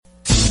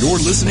You're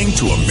listening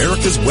to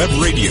America's Web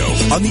Radio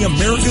on the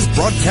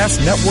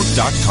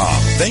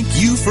AmericasBroadcastNetwork.com. Thank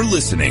you for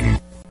listening.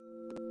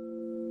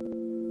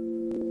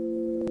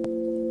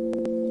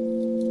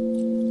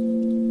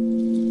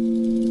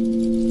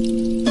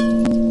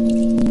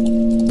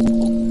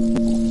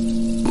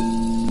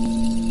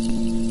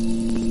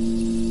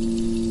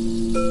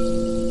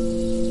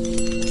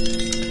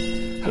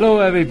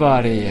 Hello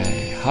everybody,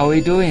 how are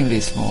we doing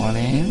this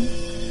morning?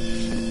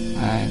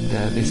 And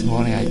this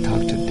morning I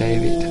talked to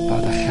David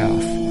about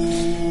health.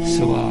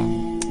 So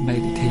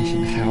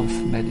meditation, health,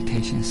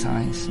 meditation,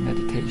 science,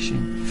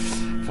 meditation,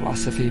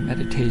 philosophy,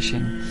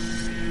 meditation,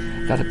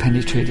 that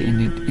penetrate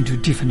into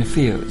different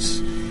fields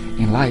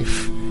in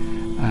life.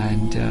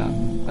 And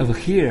over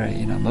here,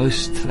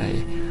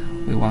 mostly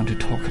we want to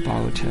talk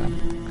about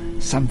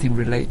something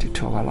related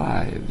to our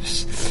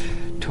lives,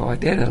 to our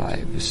daily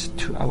lives,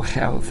 to our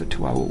health,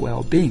 to our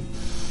well-being.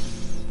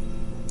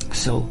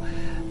 So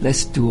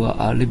let's do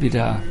a little bit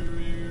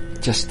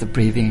just the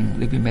breathing, a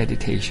little bit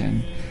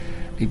meditation,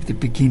 the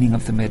beginning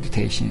of the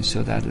meditation,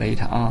 so that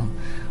later on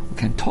we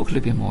can talk a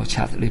little bit more,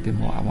 chat a little bit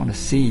more. I want to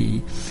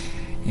see,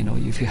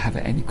 if you have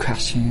any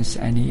questions,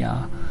 any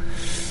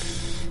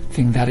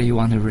thing that you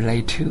want to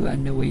relate to,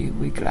 and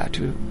we're glad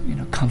to,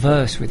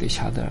 converse with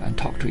each other and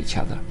talk to each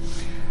other.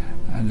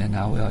 And then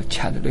I will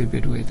chat a little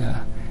bit with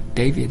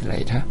David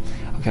later.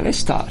 Okay, let's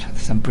start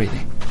some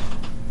breathing.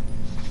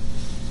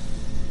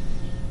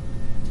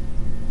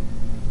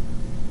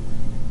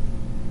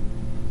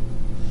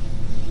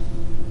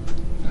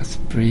 Let's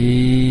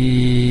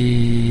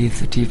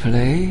breathe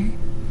deeply.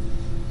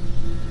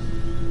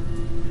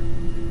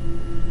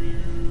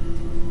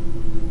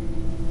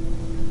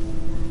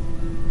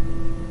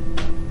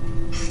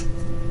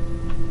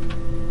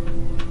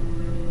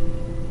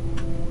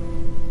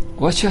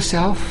 Watch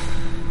yourself.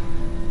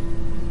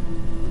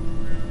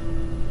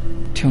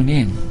 Tune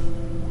in.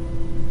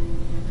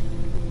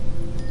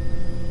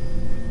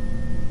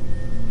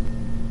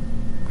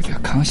 With your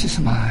conscious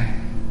mind.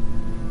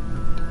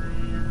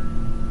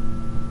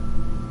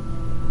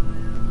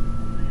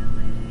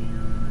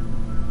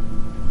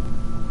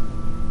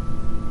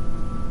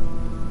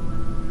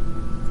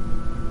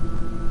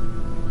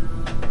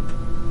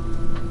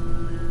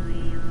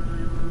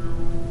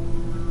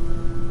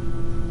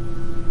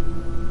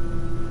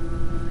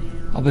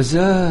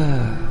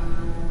 Observe.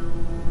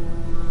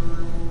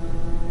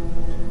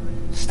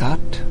 Start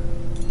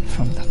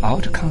from the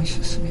outer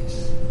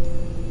consciousness.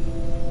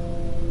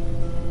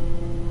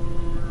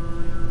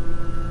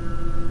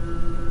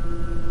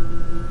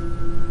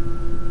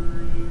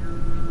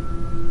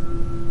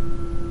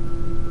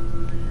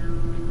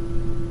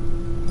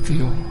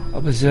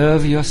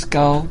 Observe your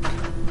scalp.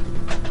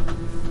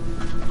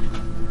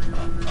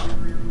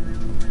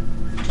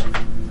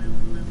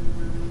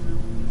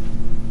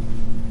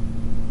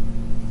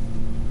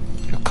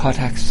 Your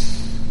cortex.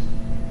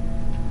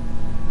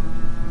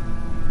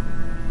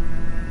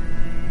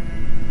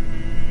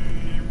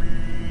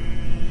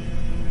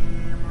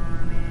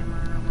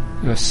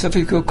 Your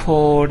cervical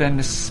cord and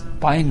the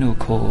spinal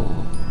cord.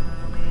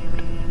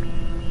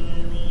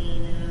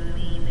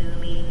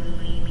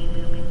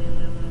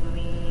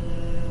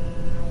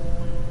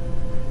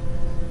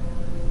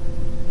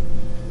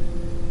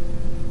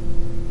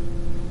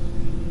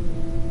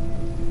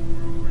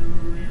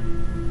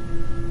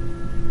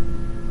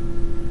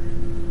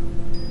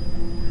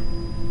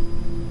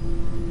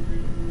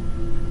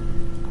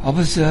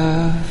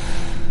 Observe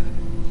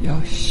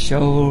your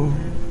shoulder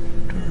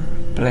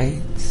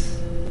blades.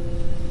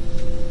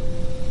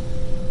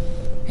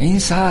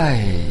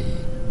 Inside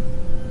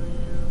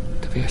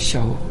of your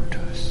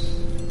shoulders.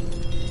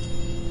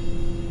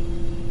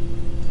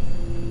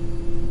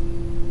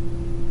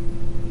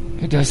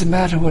 It doesn't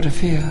matter what you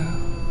feel.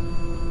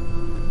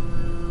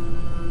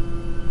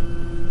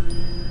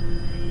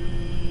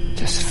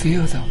 Just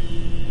feel them.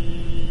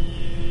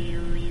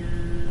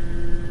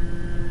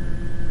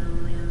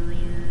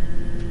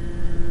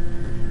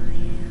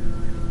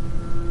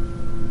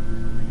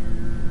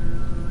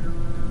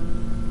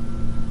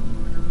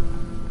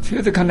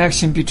 Feel the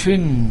connection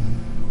between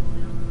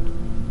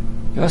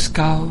your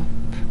scalp,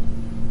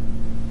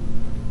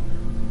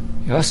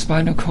 your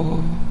spinal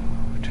cord,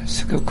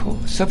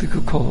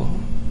 cervical cord.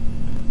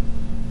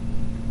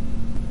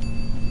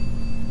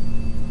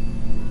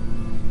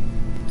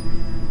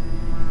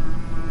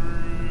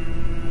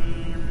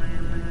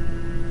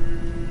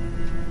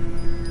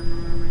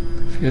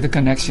 Feel the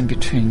connection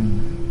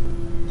between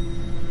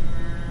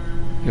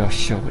your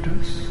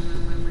shoulders,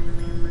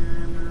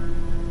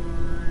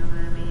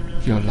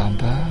 your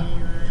lumbar,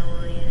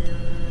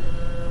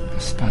 your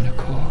spinal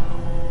cord.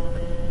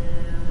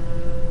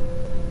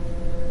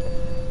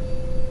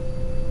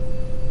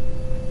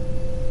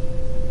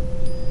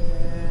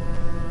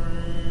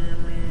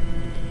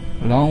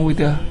 Along with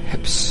the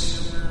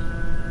hips.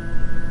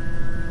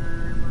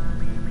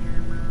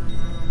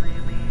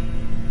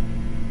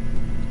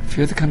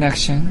 Feel the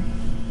connection.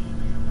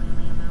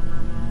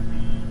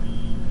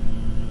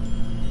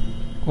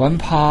 One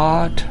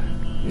part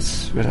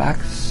is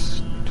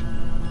relaxed.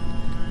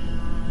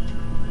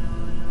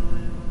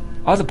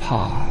 other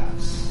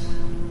parts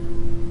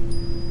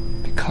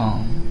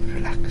become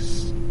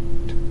relaxed.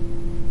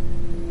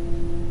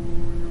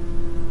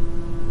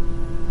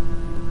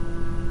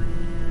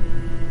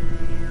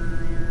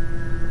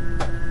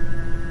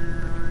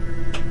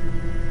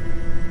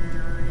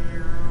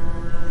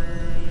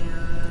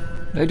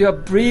 Let your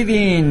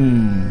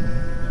breathing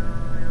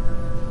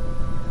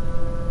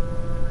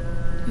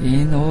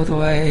in all the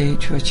way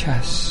to your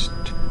chest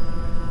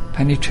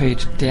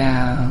penetrate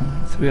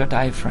down through your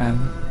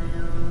diaphragm.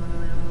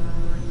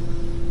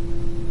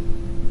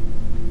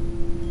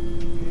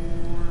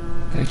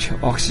 Let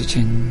your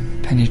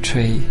oxygen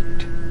penetrate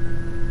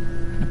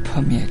and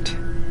permeate.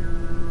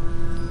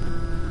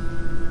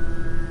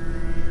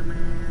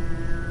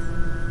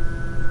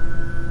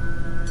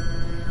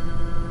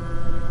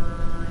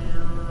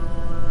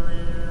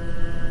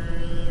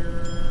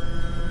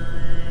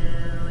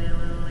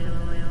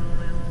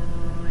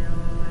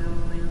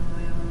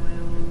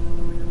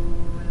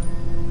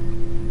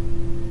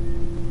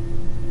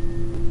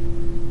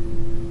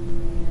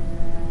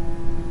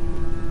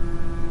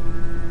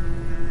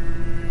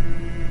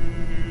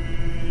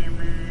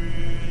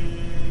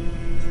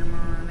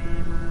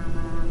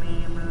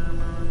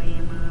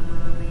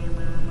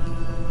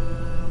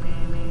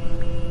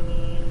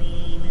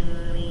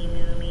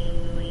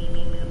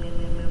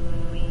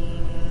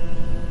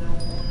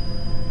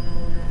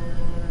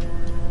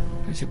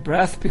 As your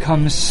breath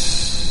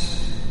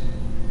becomes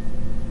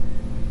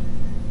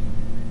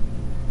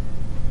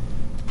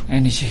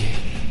energy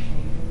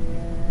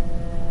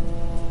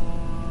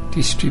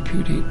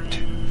distributed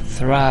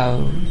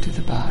throughout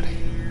the body.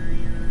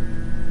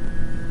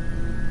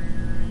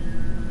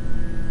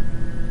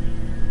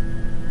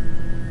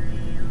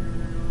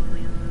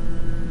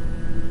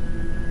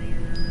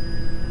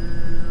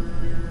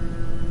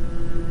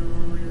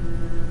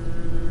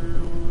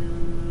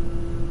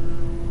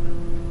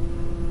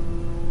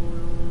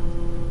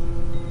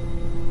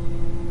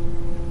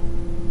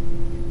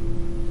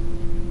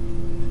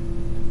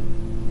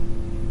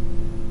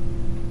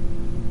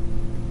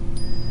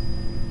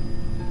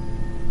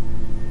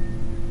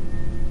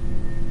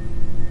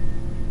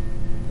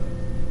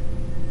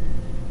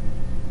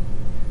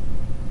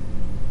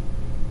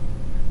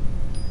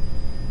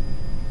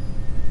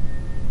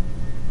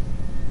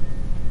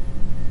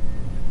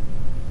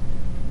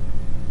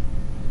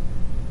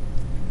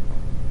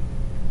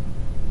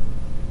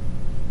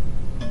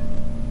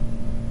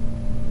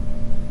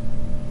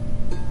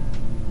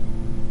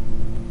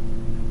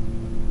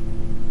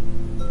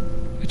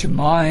 Your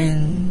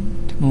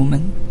mind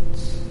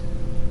movements,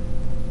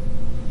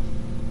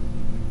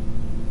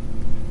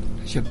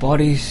 your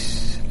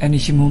body's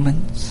energy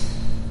movements,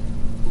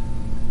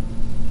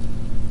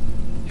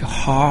 your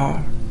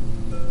heart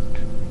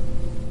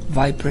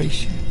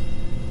vibration,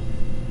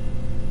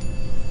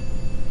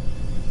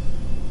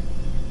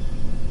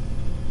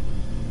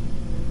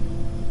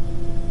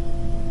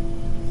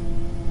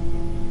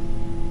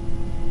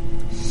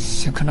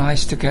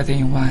 synchronized together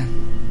in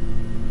one.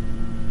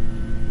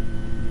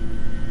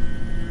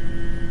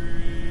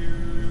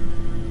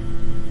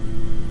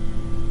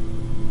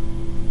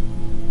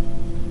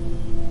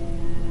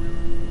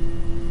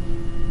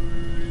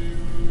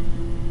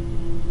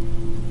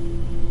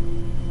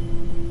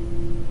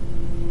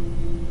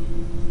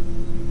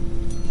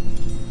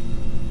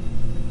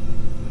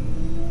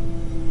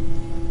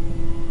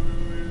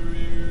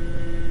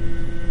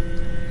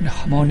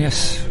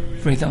 Harmonious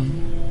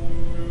rhythm.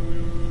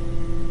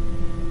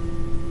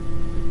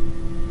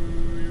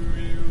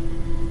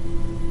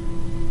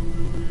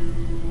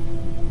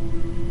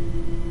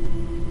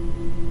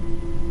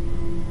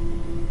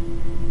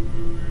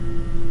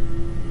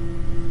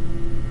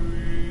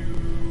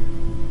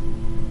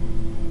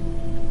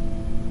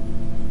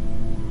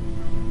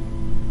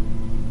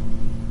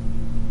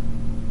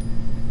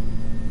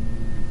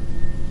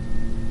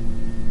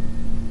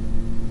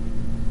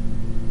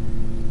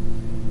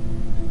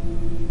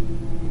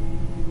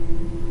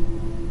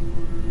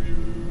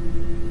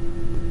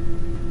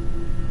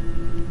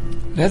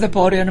 Let the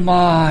body and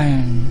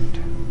mind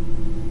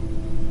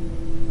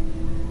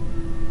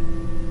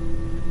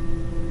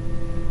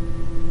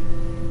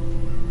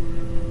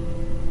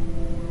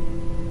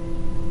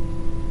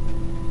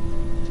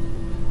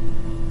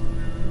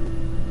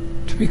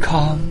to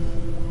become,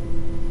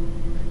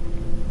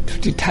 to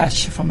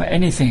detach from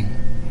anything,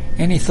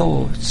 any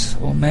thoughts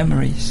or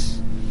memories,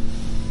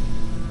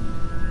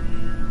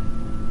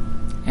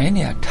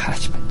 any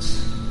attachments.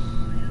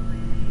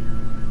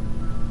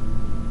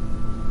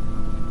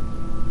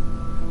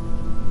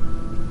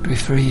 Be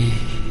free,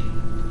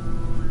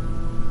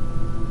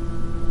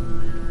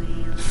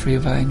 free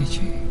of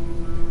energy,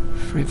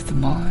 free of the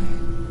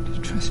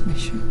mind,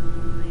 transmission,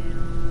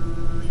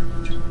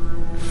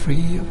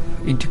 free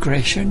of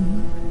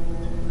integration,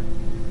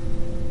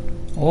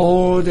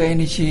 all the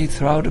energy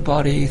throughout the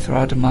body,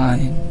 throughout the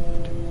mind.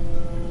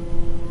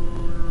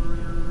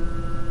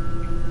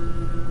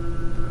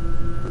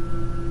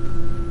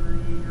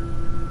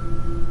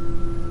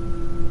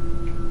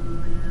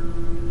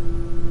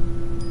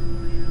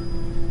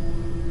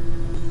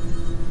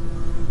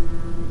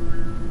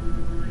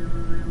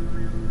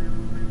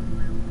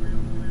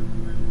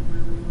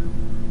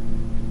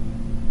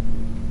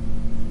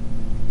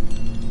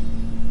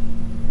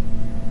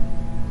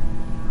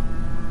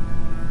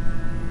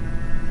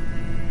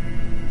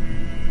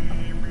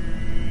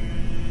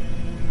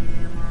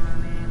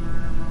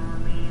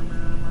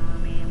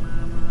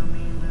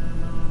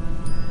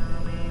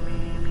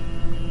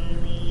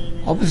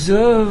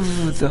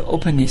 Observe the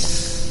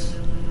openness,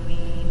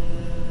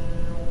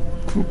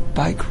 group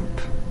by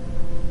group,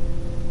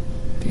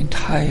 the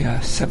entire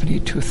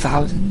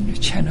 72,000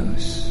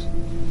 channels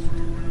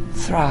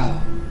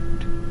throughout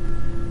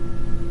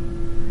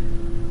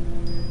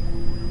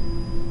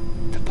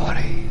the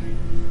body.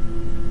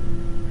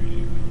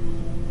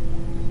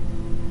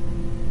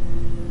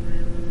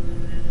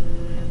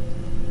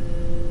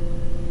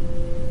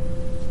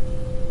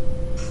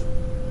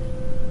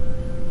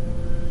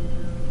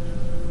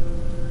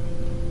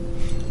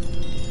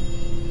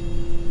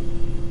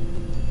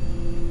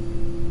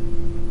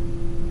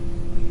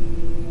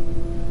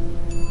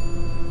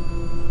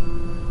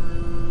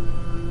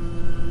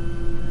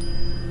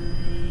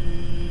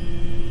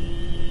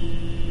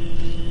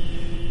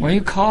 When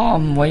you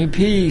calm, when you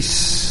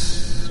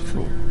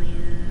peaceful,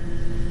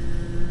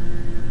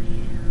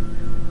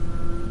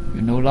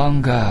 you no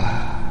longer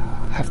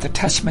have the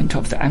attachment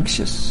of the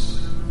anxious.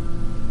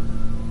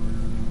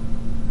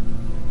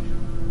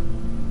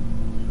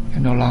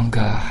 You no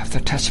longer have the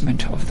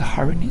attachment of the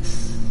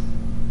hurriness.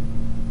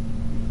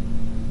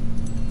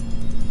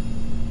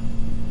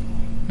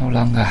 No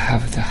longer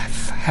have the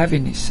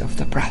heaviness of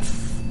the breath.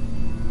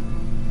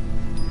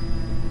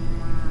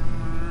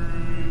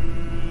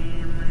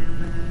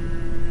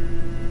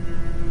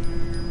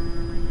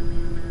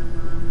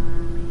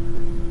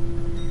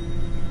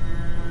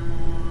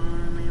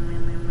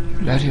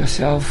 Let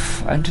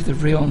yourself enter the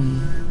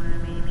realm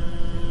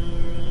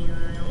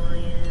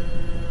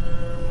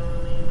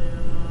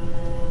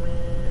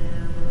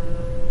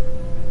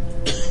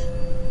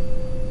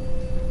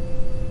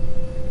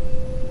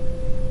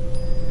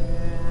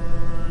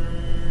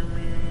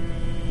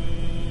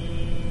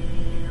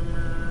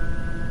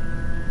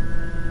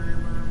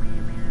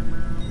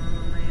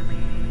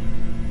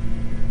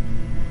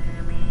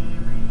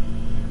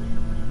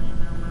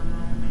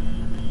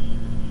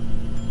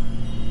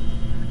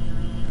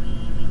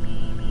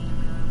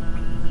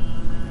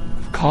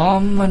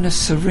calm and a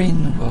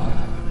serene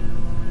world.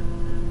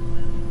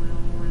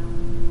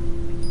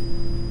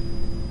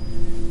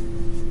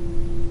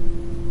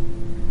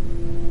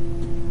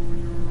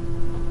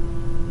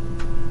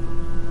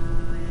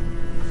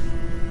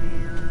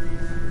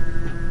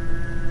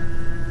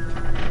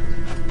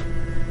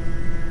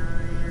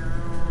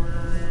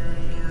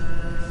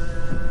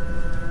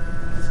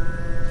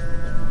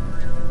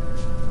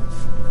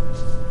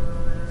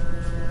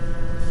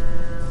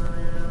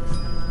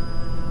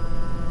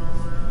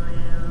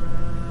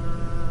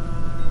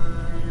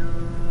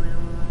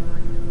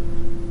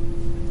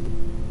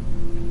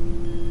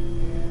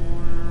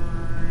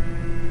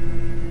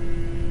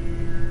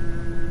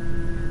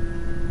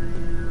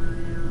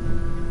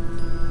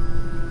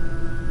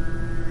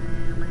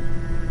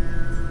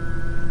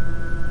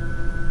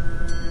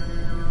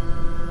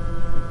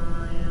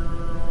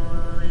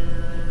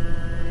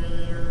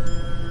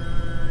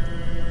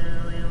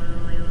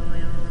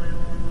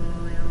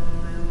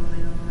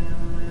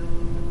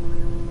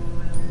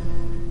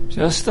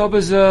 Just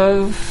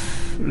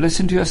observe,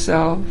 listen to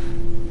yourself.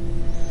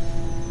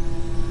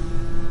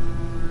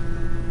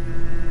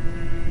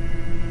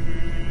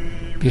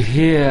 Be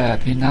here,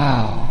 be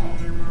now,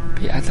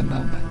 be at the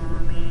moment.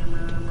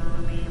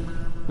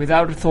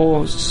 Without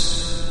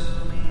thoughts.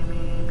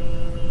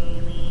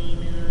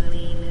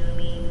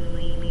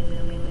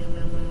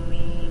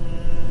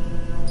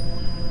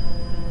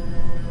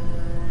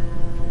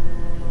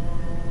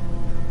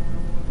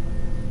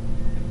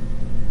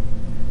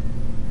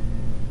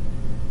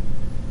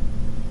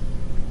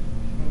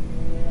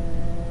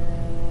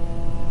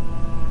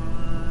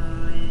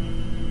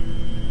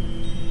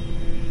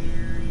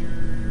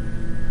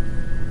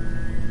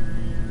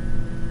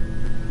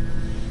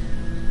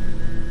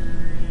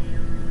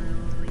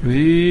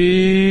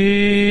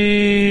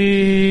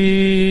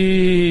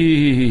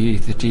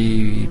 Breathe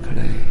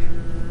deeply.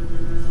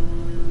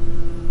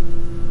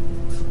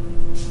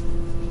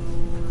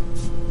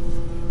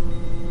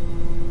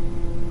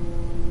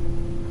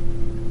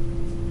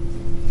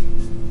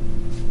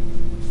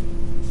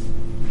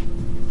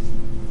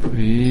 Breathe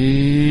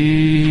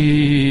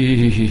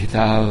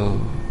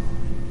out.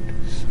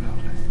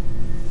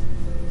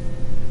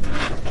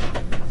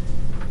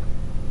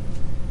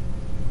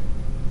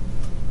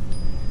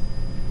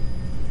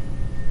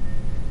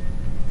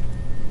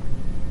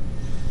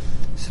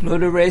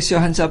 Slowly raise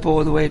your hands up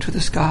all the way to the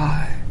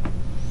sky.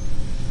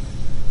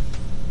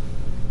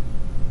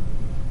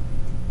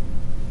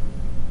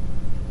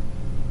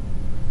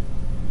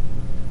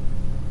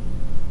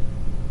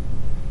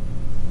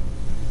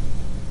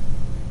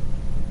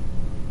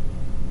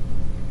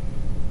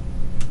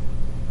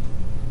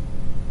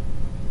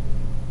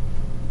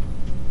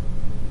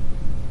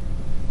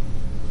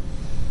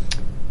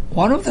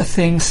 One of the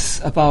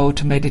things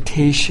about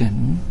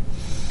meditation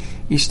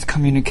is the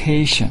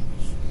communication.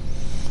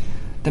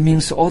 That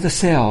means all the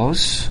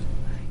cells,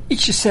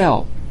 each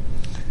cell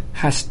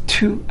has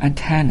two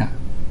antennae.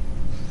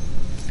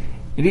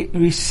 It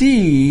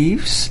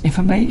receives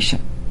information.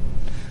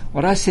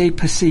 What I say,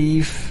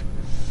 perceive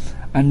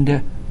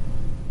and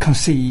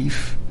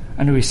conceive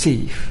and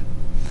receive.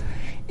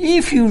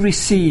 if you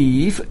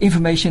receive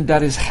information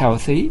that is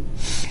healthy,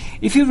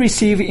 if you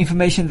receive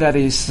information that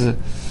is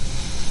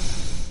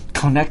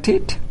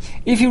connected,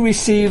 if you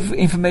receive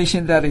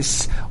information that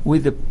is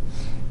with the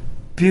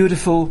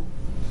beautiful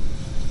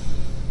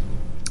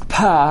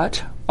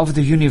part of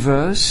the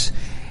universe,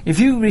 if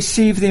you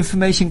receive the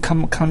information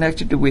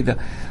connected with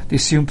the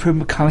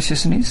supreme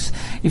consciousness,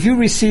 if you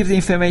receive the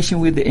information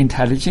with the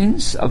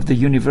intelligence of the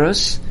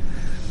universe,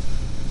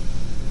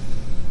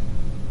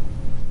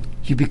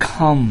 you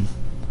become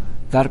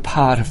that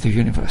part of the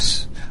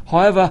universe.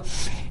 However,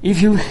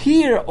 if you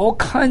hear all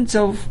kinds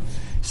of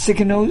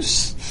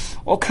signals,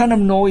 all kind of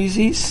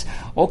noises,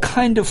 all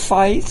kind of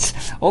fights,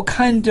 all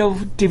kind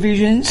of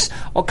divisions,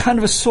 all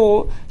kind of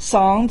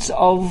sounds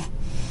of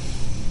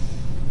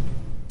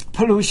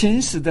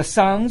pollutions, the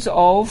sounds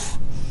of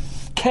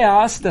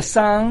chaos, the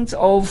sounds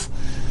of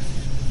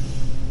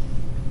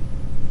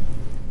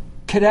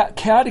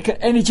chaotic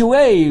energy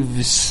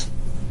waves,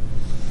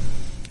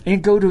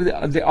 and go to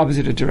the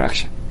opposite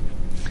direction.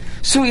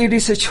 So it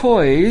is a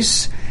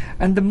choice,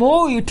 and the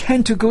more you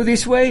tend to go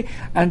this way,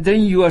 and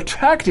then you are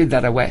attracted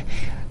that way.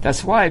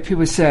 That's why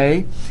people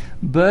say,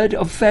 bird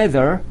of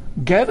feather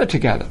gather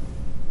together.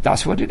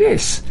 That's what it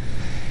is.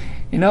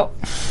 You know,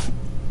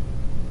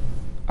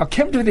 I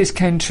came to this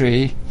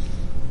country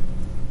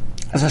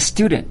as a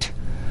student,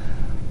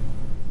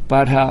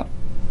 but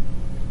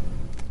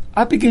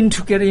I began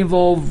to get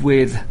involved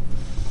with,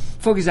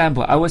 for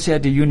example, I was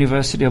at the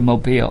University of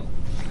Mobile.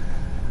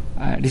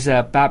 This is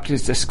a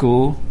Baptist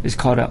school. It's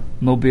called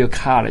Mobile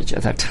College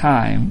at that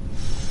time.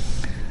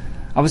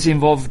 I was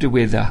involved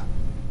with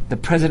the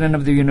president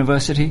of the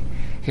university.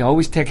 He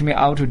always taking me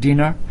out to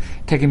dinner,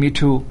 taking me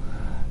to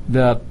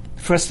the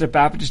First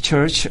Baptist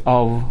Church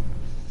of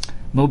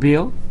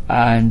Mobile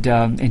and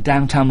in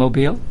downtown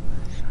Mobile.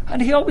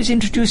 And he always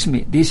introduced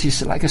me. This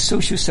is like a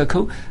social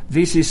circle.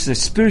 This is a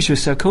spiritual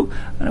circle.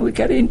 And we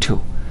get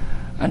into.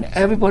 And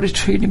everybody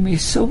treated me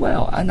so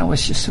well. And I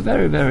was just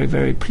very, very,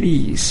 very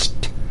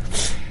pleased.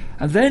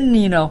 And then,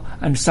 you know,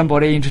 and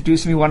somebody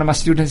introduced me, one of my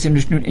students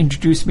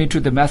introduced me to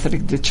the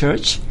Methodist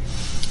Church.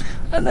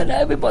 And then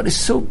everybody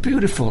so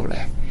beautifully.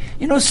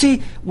 You know,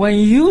 see, when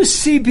you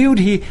see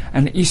beauty,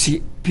 and you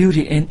see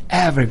beauty in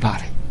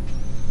everybody.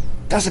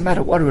 Doesn't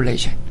matter what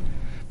religion.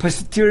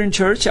 Presbyterian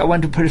Church, I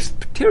went to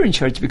Presbyterian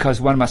Church because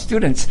one of my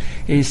students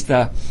is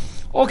the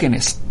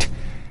organist,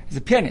 he's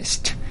a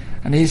pianist,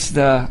 and he's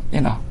the,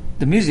 you know,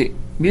 the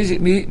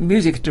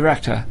music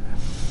director.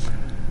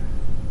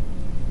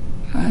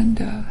 And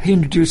he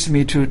introduced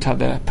me to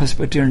the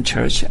Presbyterian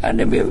Church, and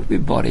then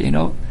everybody, you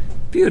know,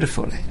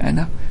 beautifully,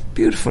 and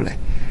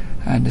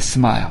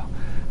smile,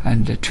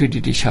 and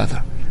treated each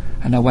other.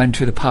 And I went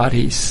to the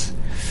parties.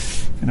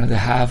 You know, they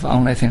have,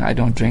 only thing I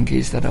don't drink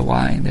is that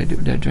wine they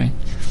drink.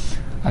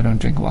 I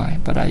don't drink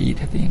wine, but I eat,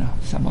 you know,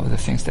 some of the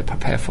things they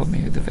prepare for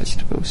me with the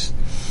vegetables.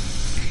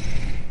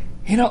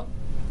 You know,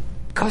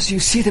 because you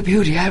see the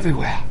beauty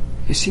everywhere.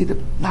 You see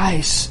the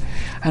nice,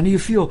 and you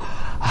feel,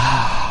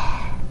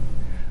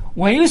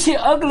 when you see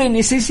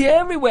ugliness, you see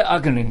everywhere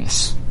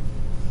ugliness.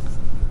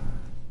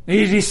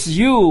 It is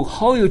you,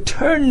 how you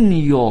turn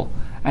your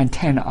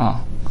antenna on,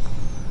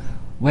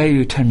 where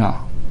you turn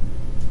on.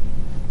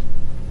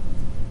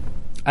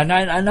 And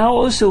I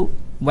also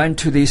went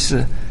to this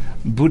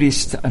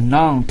Buddhist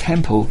nun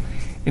temple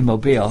in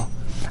Mobile,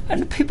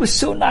 and people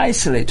so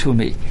nicely to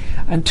me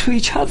and to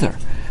each other.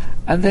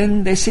 And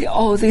then they say,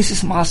 oh, this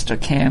is Master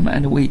Kim,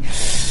 and we,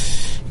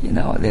 you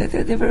know, they're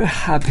very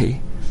happy.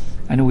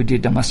 And we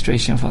did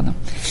demonstration for them.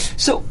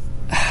 So,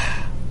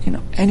 you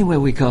know, anywhere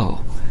we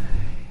go,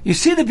 you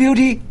see the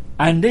beauty,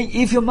 and then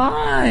if your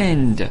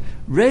mind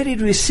ready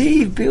to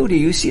receive beauty,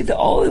 you see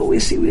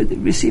always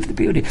receive the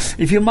beauty.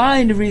 If your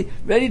mind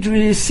ready to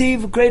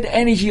receive great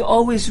energy,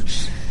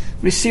 always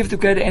receive the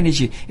great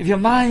energy. If your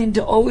mind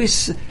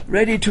always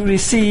ready to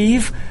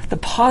receive the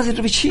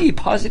positive chi,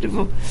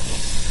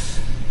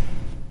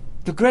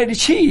 the great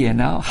chi, you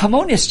know,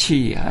 harmonious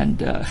chi and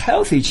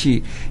healthy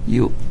chi,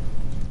 you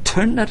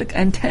turn that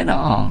antenna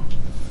on.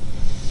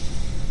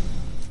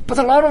 But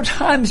a lot of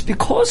times,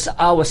 because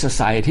our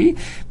society,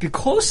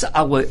 because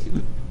our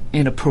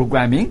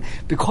programming,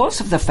 because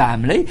of the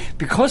family,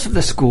 because of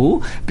the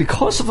school,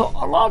 because of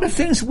a lot of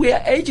things, we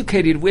are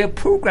educated, we are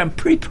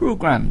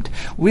pre-programmed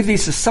with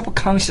this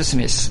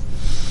subconsciousness.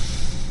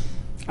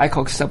 I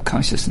call it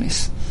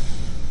subconsciousness.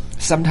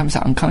 Sometimes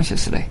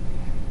unconsciously,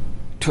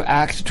 to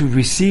act, to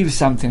receive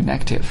something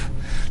negative,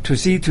 to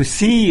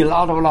see a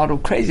lot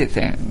of crazy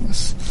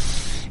things.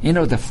 You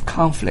know, the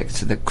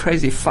conflicts, the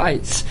crazy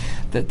fights,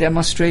 the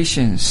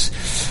demonstrations,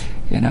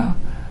 you know.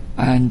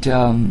 And,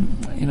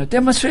 you know,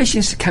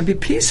 demonstrations can be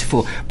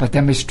peaceful, but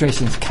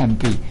demonstrations can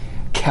be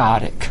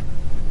chaotic.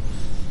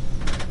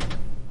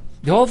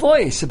 Your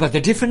voice, but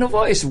the different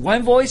voice.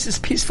 One voice is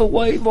peaceful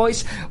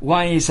voice,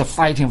 one is a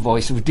fighting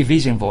voice, with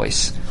division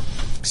voice.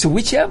 So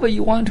whichever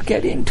you want to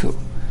get into,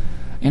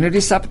 and it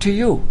is up to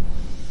you.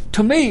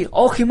 To me,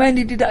 all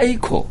humanity are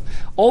equal.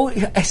 All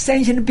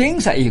sentient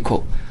beings are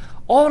equal.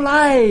 All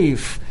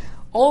life,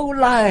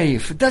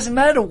 doesn't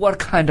matter what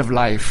kind of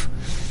life.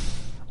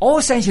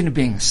 all sentient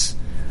beings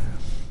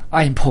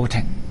are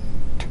important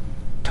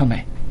to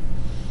me.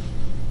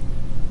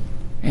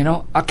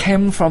 I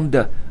came from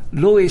the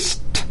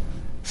lowest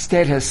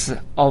status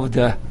of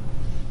the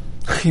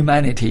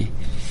humanity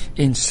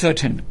in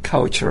certain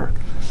culture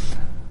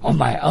of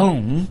my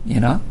own,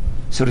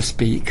 so to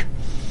speak.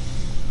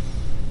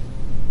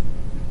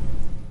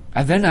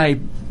 And then I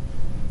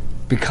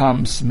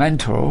becomes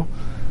mentor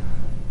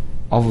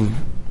of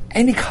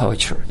any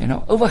culture,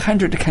 over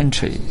 100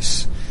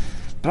 countries,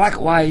 black,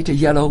 white,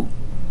 yellow,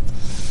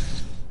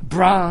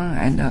 brown,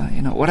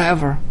 and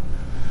whatever.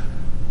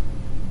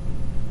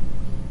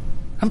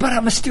 But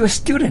I'm still a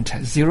student,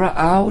 zero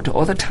out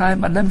all the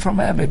time. I learn from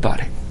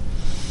everybody.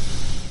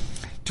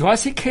 Do I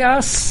see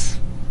chaos?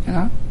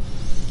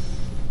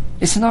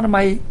 It's not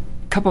my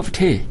cup of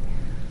tea.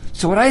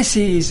 So what I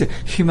see is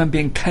human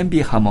beings can be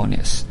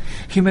harmonious.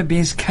 Human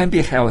beings can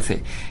be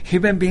healthy.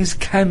 Human beings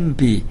can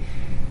be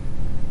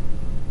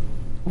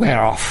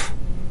well off.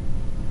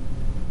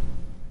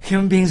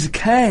 Human beings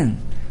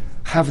can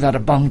have that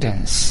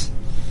abundance.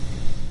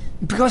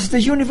 Because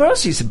the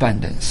universe is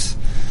abundance.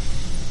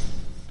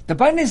 The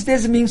abundance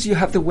doesn't mean you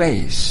have to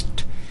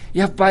waste.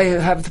 You have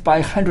to buy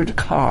 100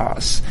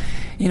 cars,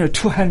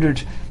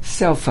 200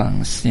 cell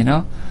phones,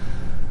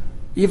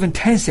 even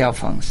 10 cell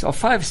phones or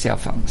 5 cell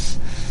phones.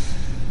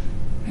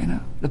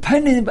 The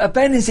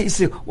abundance is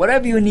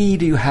whatever you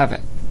need, you have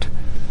it.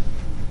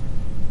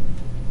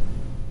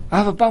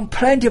 I have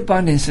plenty of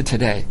abundance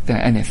today than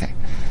anything.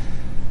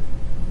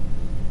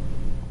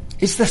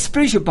 It's the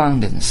spiritual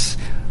abundance,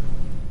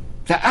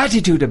 the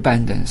attitude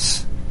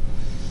abundance,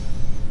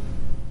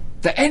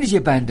 the energy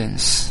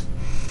abundance,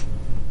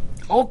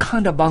 all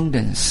kind of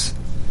abundance.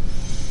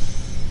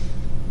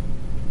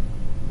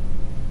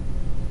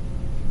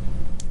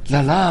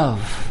 The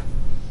love,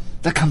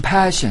 the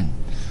compassion,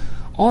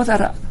 all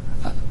that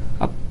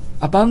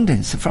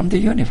abundance from the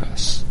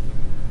universe.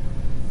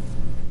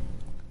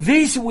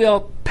 These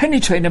will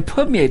penetrate and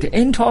permeate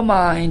into our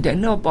mind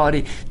and our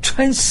body,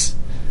 transform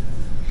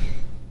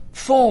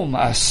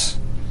us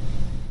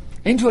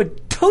into a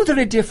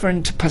totally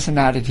different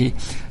personality,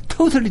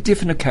 totally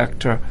different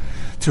character,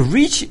 to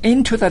reach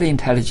into that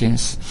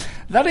intelligence.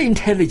 That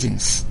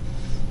intelligence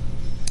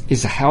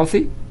is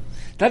healthy.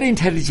 That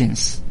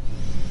intelligence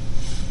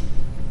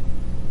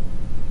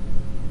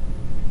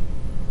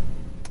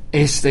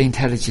is the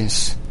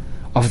intelligence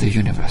of the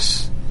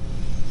universe,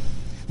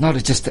 not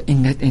just the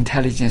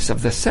intelligence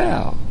of the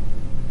cell,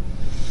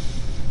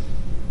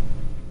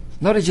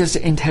 not just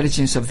the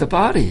intelligence of the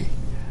body,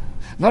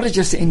 not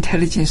just the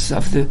intelligence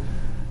of the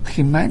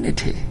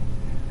humanity,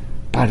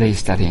 but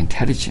it's the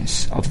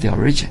intelligence of the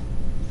origin,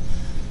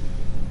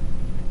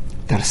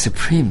 that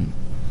supreme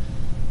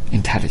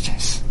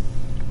intelligence.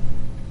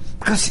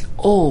 Because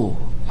all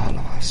of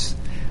us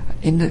are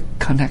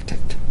interconnected.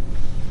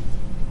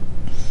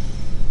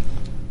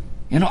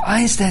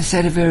 Einstein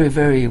said it very,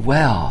 very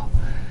well.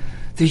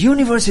 The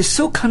universe is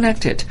so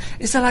connected.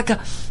 It's like a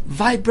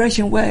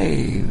vibration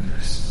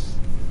waves,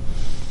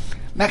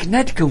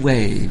 magnetic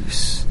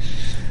waves,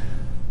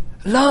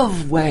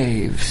 love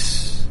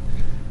waves.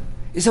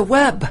 It's a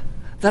web.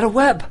 That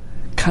web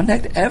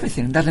connect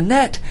everything. That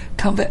net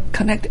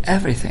connect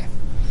everything.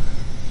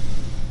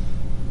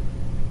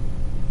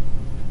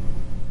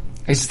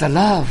 It's the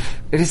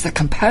love. It is the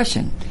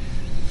compassion.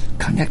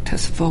 Connect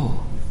us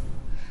full.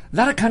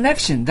 That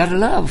connection, that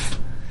love,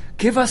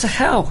 give us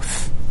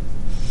health.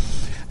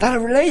 That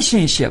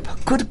relationship,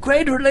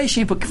 great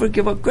relationship,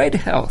 give us great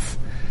health.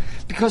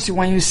 Because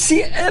when you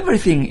see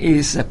everything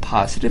is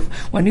positive,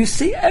 when you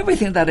see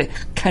everything that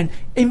can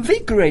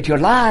invigorate your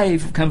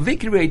life, can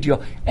invigorate your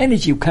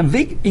energy, can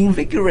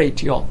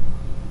invigorate your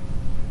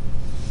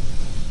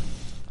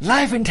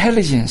life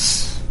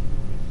intelligence,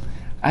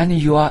 and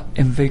you are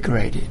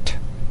invigorated.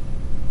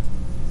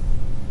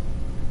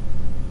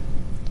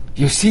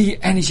 You see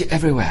energy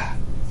everywhere.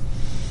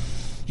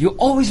 You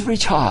always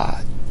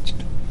recharged.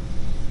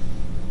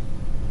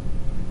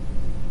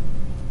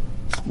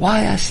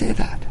 Why I say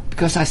that?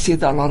 Because I see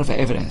a lot of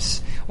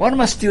evidence. One of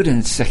my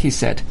students, he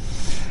said,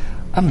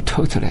 I'm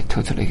totally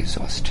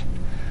exhausted.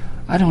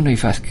 I don't know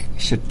if I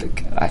should,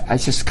 I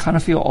just kind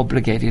of feel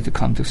obligated to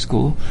come to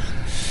school,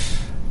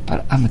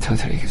 but I'm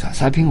totally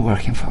exhausted. I've been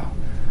working for,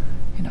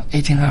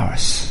 18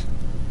 hours.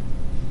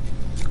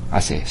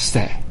 I say,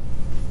 stay.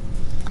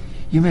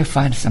 You may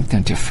find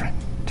something different.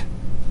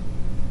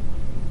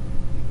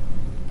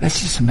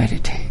 Let's just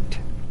meditate.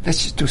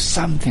 Let's just do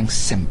something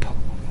simple.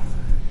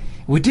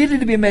 We did a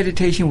little bit of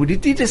meditation. We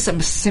did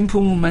some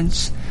simple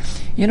movements.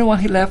 When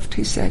he left,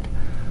 he said,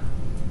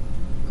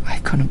 I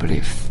couldn't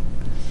believe.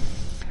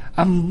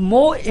 I'm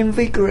more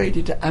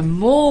invigorated. I'm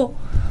more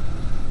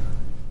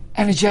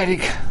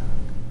energetic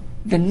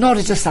than not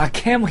just I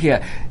came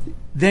here,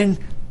 than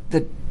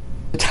the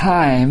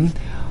time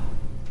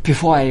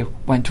before I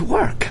went to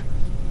work.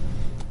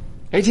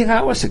 18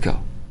 hours ago,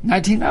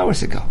 19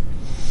 hours ago.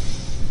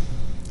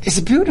 It's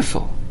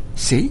beautiful.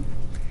 See?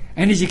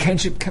 Energy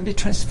can be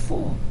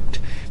transformed.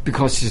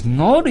 Because it's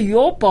not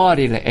your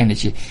bodily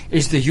energy,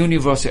 it's the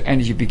universal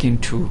energy begin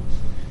to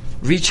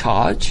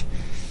recharge,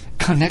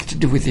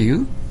 connected with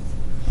you,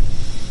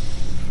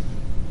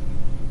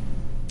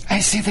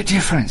 and see the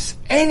difference.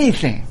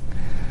 Anything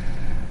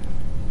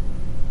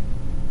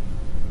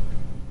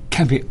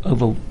can be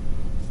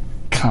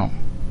overcome.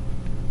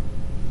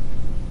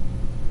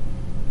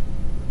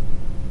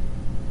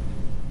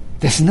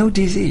 There's no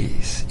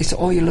disease. It's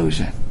all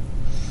illusion.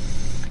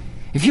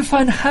 If you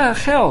find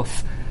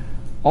health,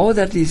 all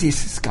that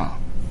disease is gone.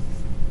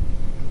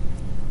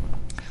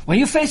 When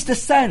you face the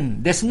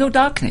sun, there's no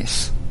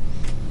darkness.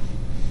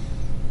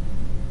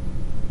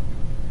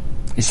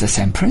 It's the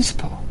same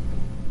principle.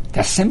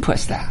 That's simple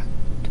as that.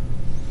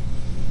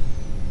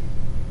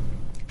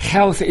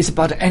 Health is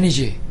about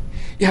energy.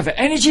 You have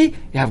energy,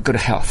 you have good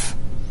health.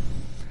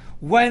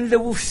 When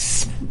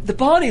the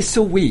body is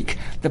so weak,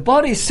 the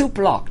body is so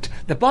blocked,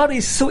 the body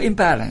is so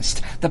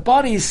imbalanced, the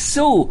body is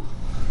so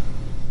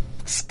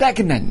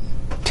stagnant,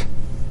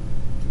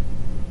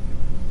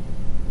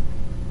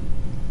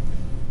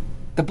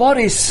 the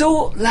body is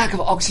so lack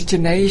of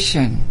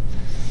oxygenation,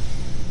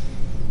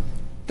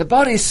 the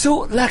body is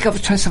so lack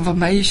of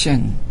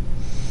transformation,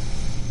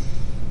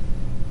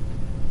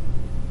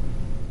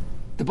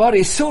 the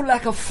body is so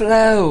lack of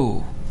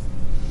flow.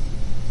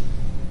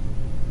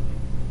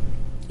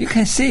 You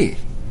can see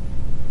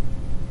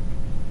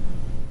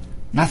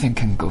nothing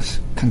can go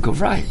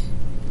right.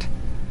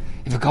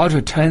 If God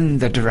will turn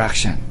the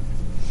direction,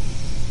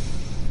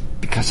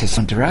 because it's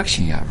on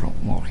direction,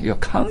 your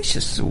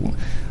conscious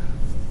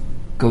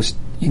goes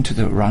into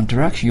the wrong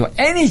direction. Your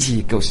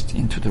energy goes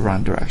into the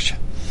wrong direction.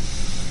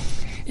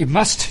 It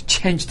must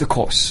change the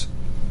course.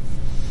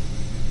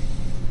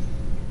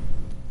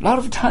 A lot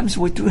of times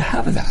we do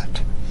have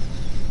that.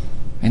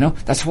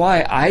 That's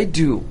why I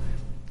do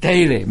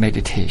daily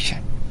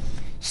meditation.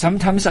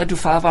 Sometimes I do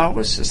 5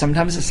 hours,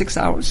 sometimes 6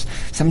 hours,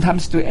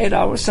 sometimes do 8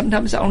 hours,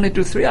 sometimes I only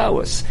do 3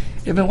 hours,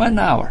 even 1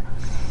 hour.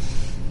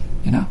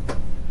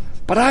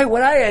 But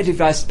what I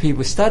advise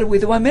people, start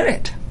with 1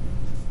 minute,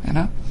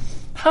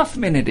 half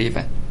minute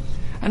even.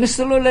 And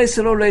slowly,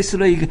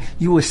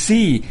 you will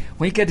see,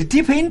 when you get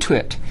deep into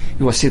it,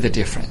 you will see the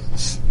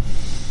difference.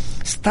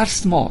 Start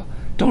small.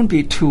 Don't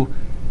be too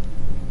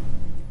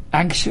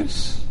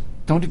anxious.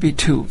 Don't be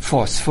too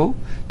forceful.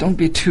 Don't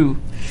be too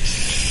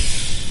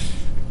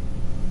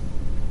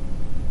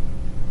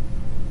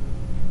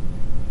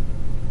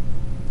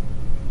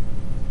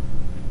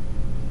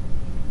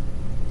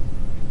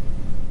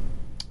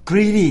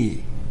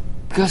greedy,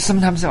 because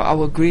sometimes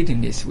our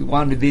greediness, we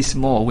want this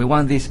more, we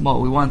want this more,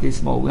 we want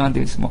this more, we want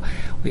this more.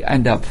 We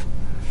end up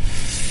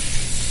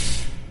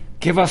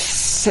give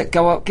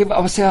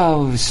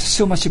ourselves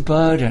so much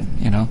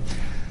burden,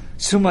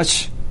 so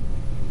much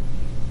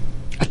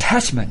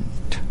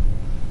attachment,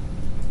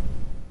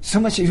 so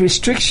much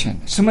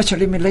restriction, so much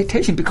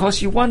limitation,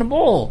 because you want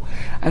more,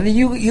 and then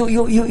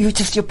you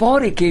just, your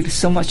body gives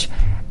so much,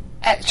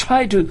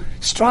 try to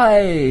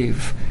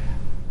strive,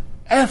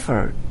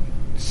 effort.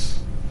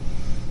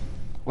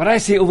 What I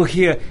see over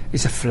here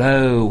is a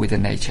flow with the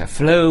nature,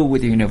 flow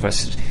with the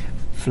universe,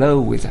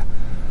 flow with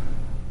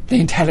the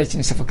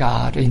intelligence of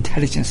God, the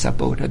intelligence of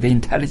Buddha, the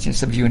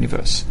intelligence of the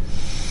universe.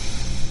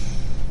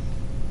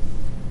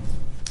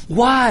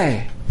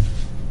 Why?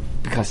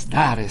 Because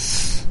that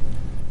is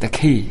the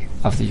key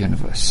of the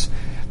universe.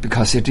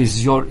 Because it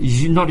is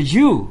not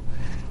you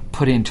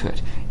put into it.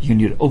 You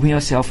need to open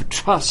yourself,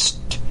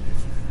 trust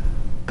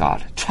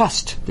God,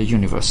 trust the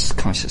universe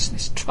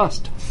consciousness,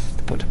 trust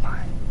the Buddha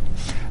mind.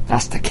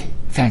 That's the key.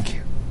 Thank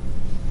you.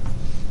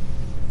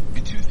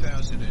 In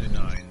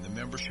 2009, the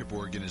membership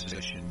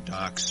organization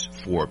Docs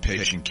for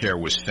Patient Care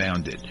was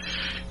founded.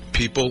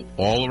 People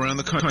all around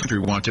the country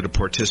wanted to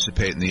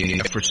participate in the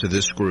efforts of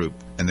this group,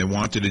 and they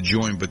wanted to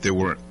join, but they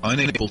were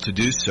unable to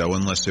do so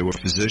unless they were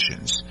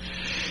physicians.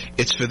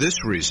 It's for this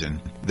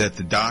reason that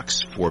the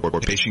Docs for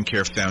Patient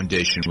Care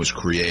Foundation was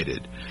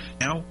created.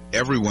 Now,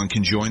 everyone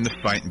can join the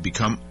fight and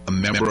become a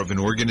member of an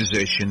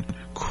organization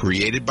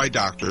created by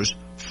doctors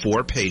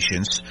for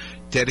patients,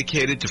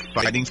 dedicated to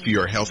fighting for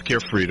your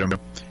healthcare freedom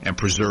and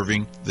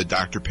preserving the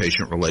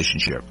doctor-patient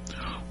relationship.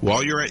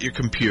 While you're at your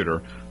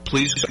computer,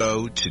 please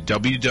go to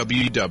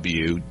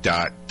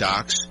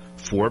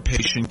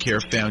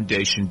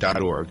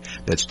www.docs4patientcarefoundation.org.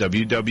 That's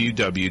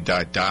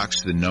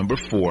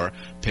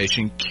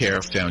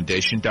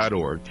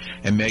www.docs4patientcarefoundation.org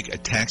and make a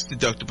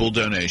tax-deductible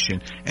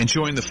donation and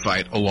join the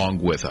fight along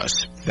with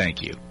us.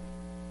 Thank you.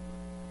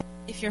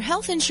 If your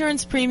health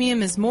insurance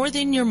premium is more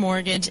than your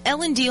mortgage,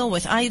 Ellen Deal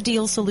with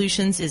Ideal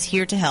Solutions is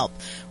here to help.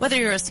 Whether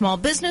you're a small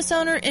business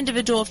owner,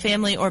 individual,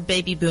 family, or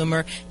baby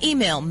boomer,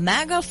 email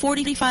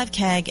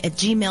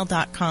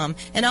maga45cag@gmail.com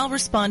and I'll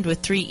respond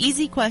with 3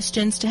 easy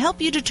questions to help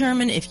you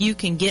determine if you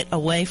can get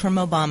away from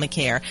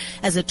Obamacare.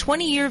 As a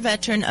 20-year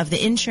veteran of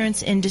the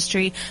insurance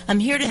industry, I'm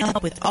here to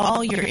help with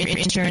all your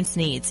insurance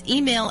needs.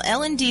 Email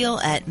Ellen Deal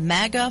at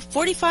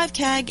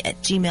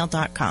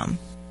maga45cag@gmail.com.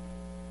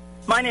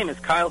 My name is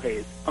Kyle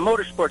Hayes, a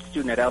motorsports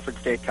student at Alfred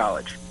State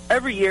College.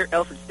 Every year,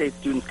 Alfred State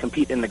students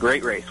compete in the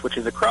Great Race, which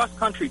is a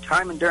cross-country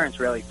time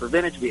endurance rally for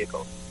vintage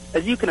vehicles.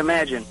 As you can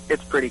imagine,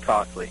 it's pretty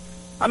costly.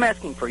 I'm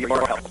asking for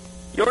your help.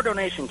 Your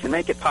donation can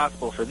make it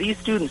possible for these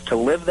students to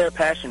live their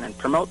passion and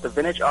promote the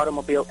vintage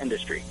automobile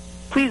industry.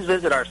 Please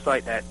visit our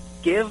site at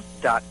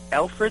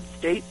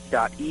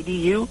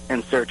give.alfredstate.edu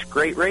and search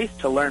Great Race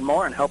to learn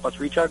more and help us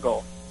reach our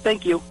goal.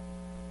 Thank you.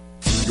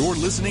 You're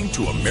listening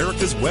to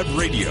America's Web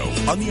Radio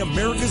on the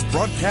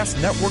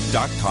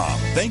AmericasBroadcastNetwork.com.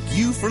 Thank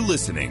you for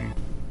listening.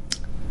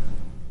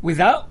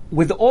 With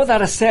all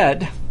that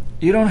said,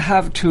 you don't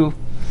have to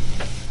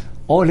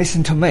all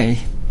listen to me.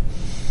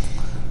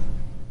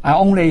 I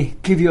only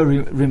give you a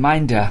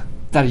reminder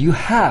that you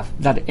have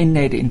that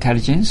innate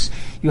intelligence,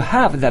 you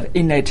have that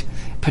innate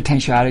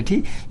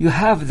potentiality, you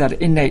have that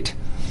innate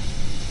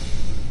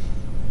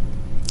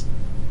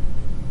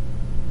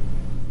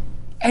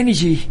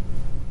energy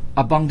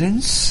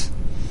abundance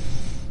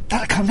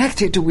that are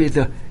connected with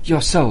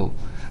your soul,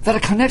 that are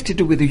connected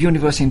with the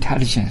universe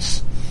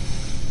intelligence.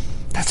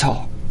 That's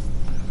all.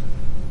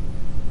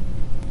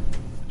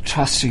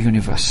 Trust the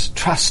universe,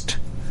 trust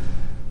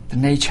the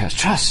nature,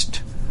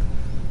 trust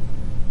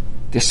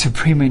the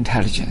supreme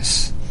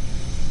intelligence.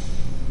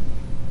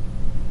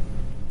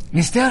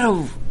 Instead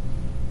of,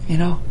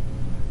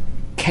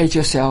 cage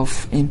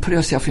yourself and put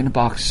yourself in a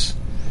box,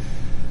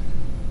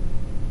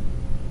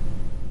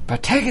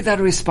 but take that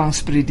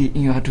responsibility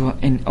in your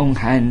own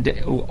hand,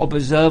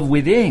 observe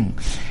within,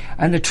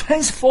 and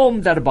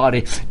transform that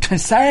body,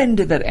 transcend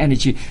that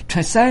energy,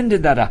 transcend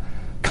that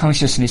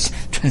consciousness,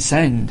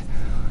 transcend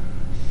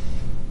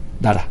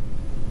that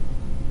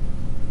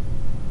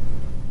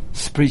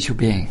spiritual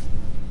being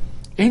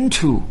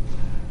into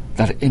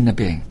that inner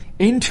being,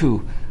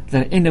 into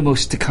that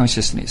innermost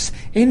consciousness,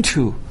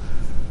 into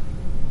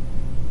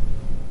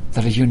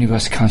that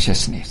universe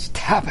consciousness.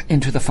 Tap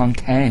into the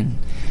fountain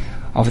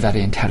of that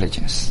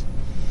intelligence.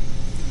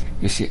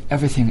 You see,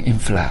 everything in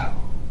flow.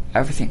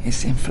 Everything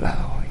is in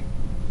flow.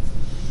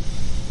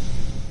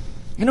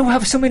 We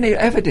have so many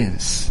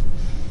evidence.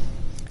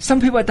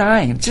 Some people are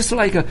dying. Just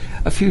like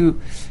a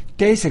few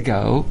days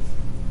ago,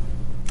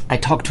 I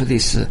talked to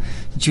this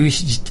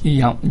Jewish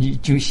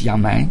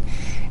young man.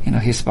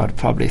 He's about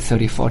probably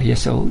 30, 40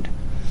 years old.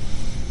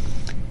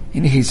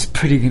 And he's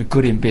pretty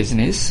good in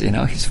business.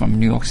 He's from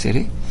New York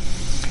City.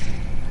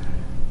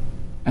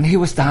 And he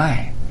was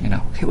dying.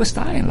 He was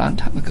dying a long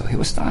time ago. He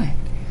was dying.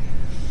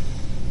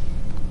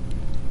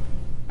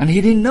 And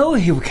he didn't know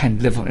he can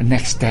live the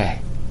next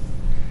day.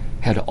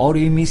 He had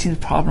autoimmune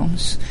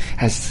problems,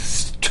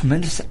 has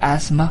tremendous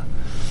asthma.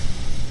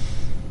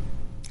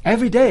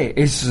 Every day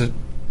is,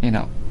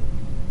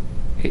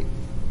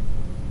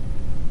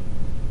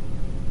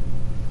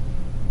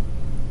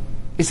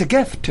 it's a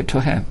gift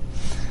to him.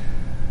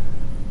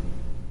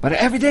 But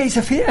every day is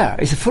a fear.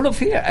 It's full of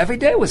fear. Every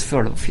day was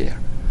full of fear.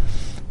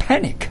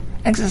 Panic,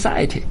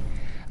 anxiety.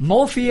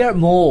 More fear,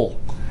 more.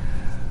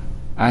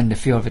 And the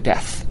fear of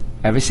death.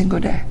 Every single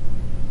day.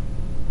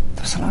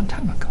 That was a long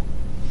time ago.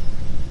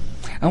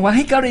 And when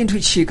he got into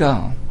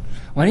Qigong,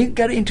 when he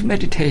got into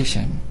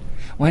meditation,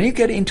 when he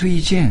got into I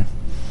Ching,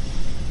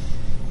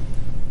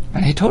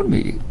 and he told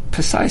me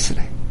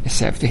precisely, it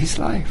saved his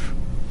life.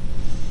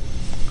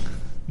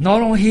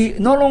 Not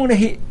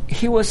only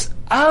he was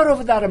out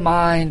of that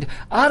mind,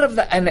 out of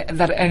that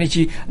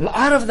energy,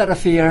 out of that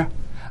fear,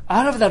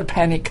 out of that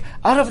panic,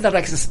 out of that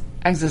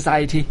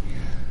anxiety,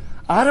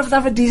 out of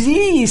that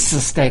disease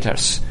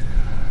status,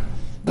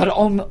 that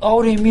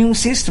autoimmune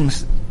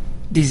systems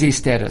disease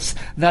status,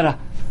 that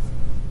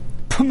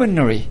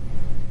pulmonary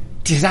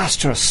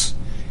disastrous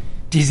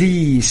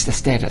disease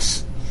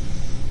status.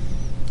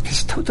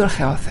 He's totally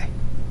healthy.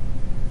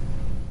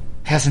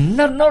 He has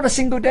not a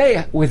single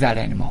day with that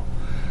anymore.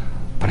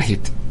 But he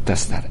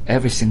does that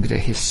every single day.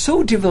 He's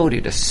so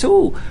devoted,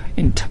 so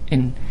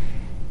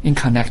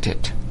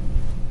connected.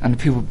 And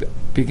people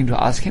begin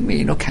to ask him,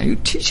 can you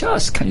teach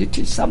us? Can you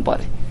teach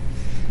somebody?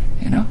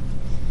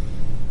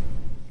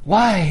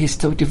 Why he's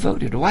so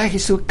devoted? Why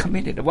he's so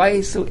committed? Why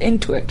he's so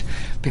into it?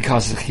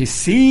 Because he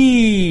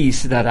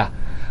sees that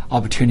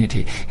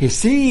opportunity. He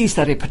sees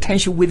that a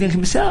potential within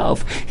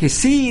himself. He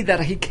sees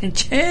that he can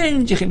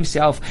change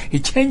himself. He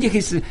changes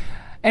his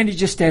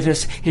energy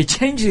status. He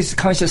changes his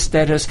conscious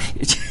status.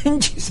 He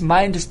changes his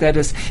mind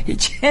status. He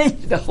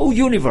changes the whole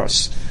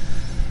universe.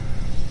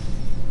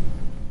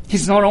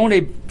 He's not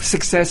only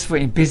successful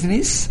in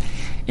business,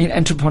 in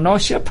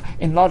entrepreneurship,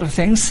 in a lot of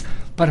things,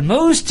 but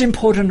most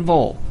important of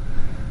all,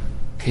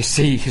 he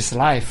sees his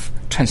life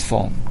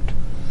transformed.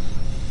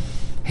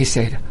 He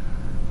said,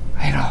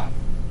 I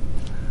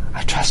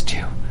trust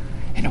you.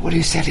 What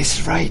you said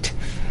is right.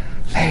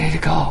 Let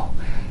it go.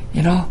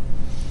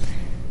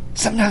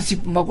 Sometimes you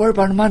worry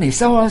about money.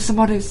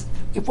 Somebody's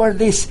worry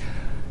this.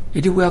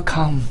 It will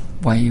come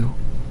when you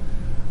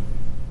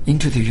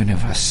into the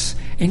universe,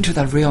 into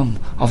the realm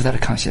of that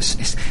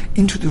consciousness,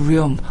 into the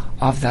realm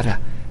of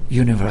that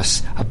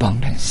universe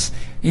abundance,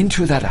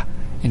 into that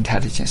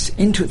intelligence,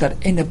 into that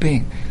inner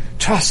being.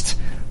 Trust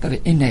that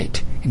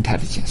innate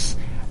intelligence.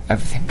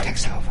 Everything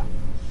takes over.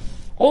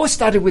 All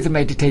started with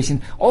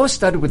meditation, all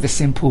started with the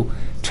simple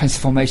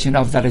transformation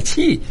of that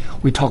qi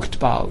we talked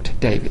about,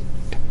 David.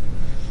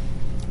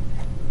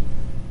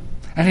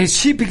 And his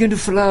qi began to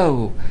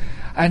flow,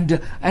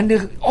 and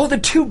all the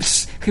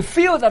tubes, he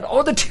feels that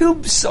all the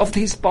tubes of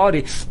his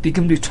body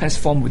begin to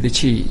transform with the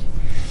qi.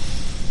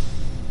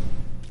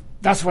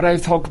 That's what I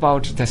talk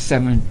about, the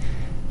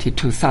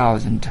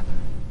 72,000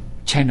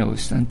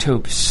 channels and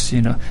tubes,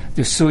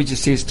 the sewage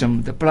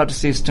system, the blood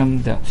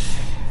system, the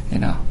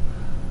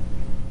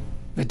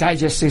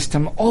digest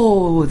system,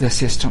 all the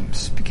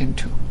systems begin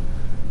to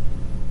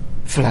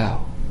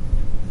flow,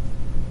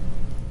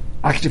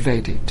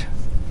 activated,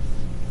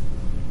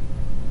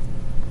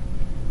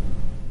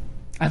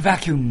 and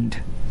vacuumed,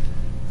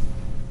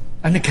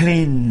 and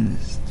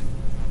cleansed.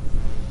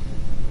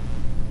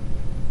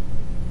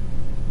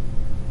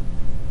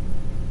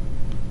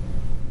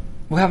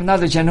 We have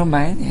another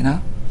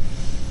gentleman,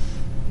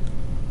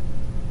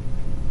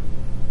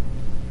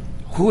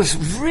 who is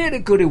really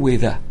good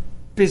with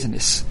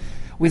business,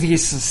 with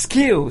his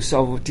skills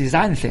of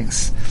design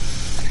things.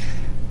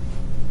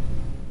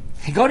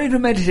 He got into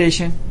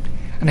meditation,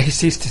 and he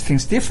sees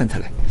things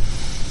differently.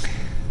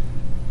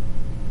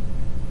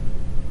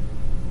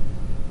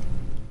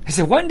 He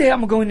said, one day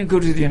I'm going to go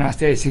to the United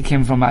States. He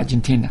came from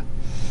Argentina.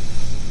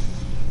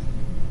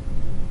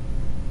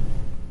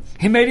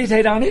 He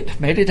meditated on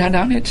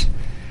it,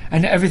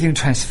 and everything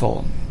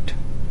transformed.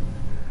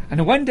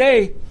 And one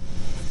day,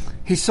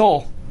 he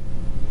saw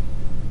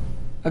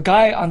a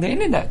guy on the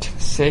internet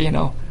say,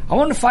 I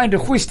want to find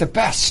who is the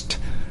best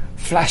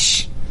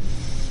Flash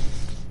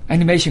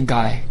animation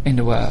guy in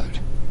the world.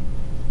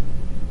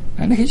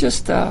 And he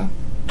just, by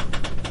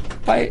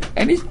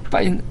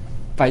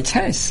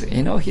chance,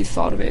 he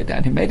thought of it,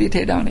 and he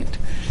meditated on it.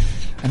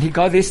 And he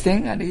got this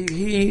thing, and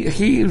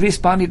he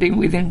responded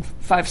within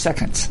 5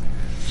 seconds.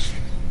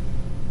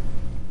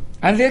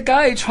 And the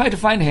guy tried to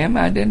find him,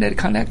 and then they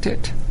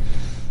connected.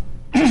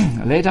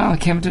 Later on, he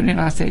came to the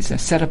United States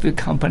and set up a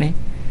company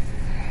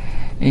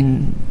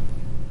in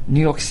New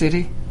York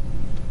City.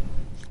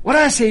 What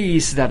I say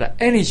is that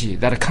energy,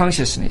 that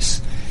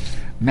consciousness,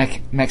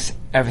 makes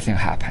everything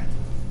happen.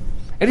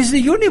 It is the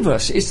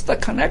universe. It's the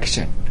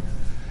connection.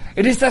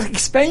 It is the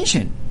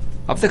expansion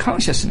of the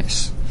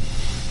consciousness,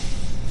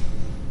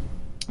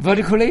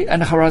 vertically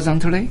and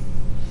horizontally,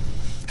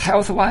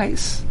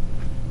 health-wise.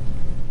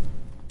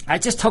 I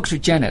just talked to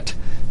Janet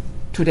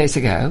 2 days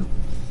ago.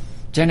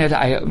 Janet,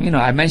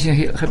 I mentioned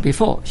her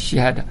before. She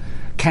had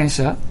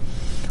cancer,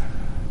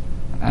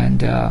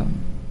 and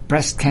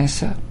breast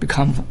cancer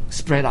become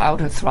spread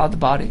out throughout the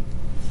body.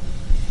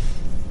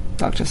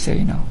 Doctors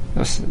say,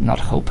 there's not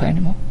hope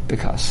anymore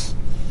because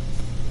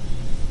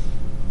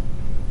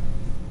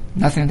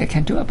nothing they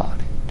can do about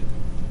it.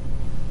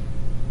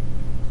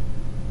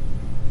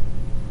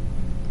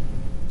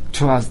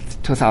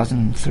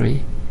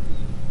 2003,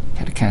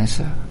 had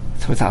cancer.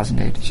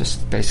 2008,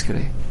 just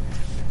basically,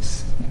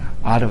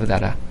 out of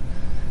that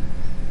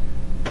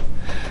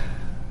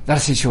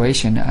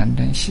situation, and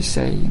then she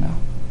say,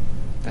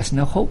 there's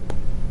no hope.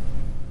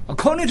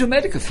 According to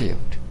medical field,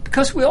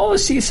 because we all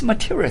see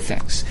material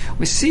things,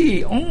 we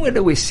see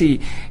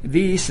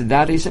this,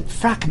 that is a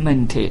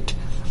fragmented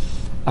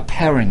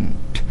appearance.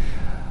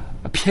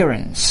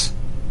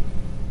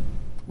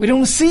 We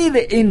don't see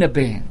the inner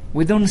being.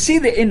 We don't see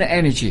the inner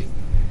energy.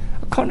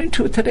 According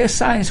to today's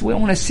science, we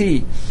only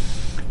see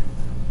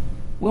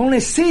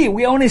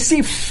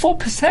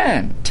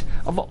 4%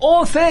 of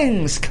all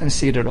things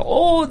considered,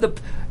 all the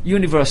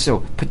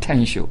universal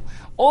potential,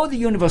 all the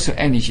universal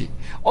energy,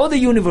 all the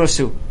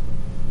universal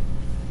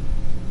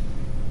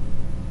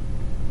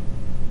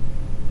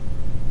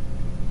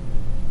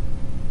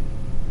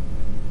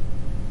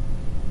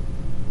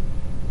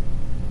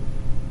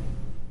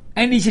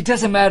energy.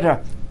 Doesn't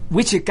matter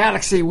which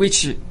galaxy,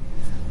 which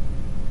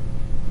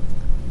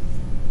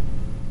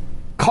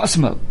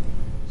cosmos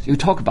you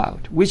talk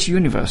about, which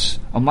universe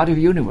or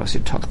multi-universe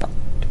you talk about,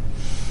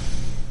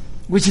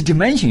 which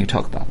dimension you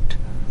talk about.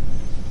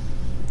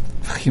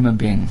 For human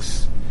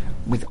beings,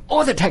 with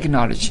all the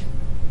technology,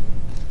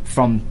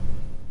 from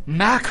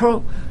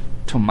macro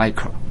to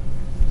micro,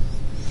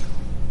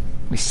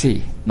 we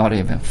see not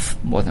even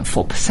more than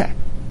 4%.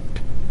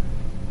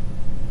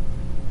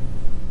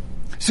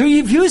 So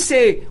if you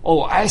say,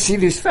 I see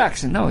these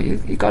facts, no, you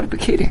got to be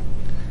kidding.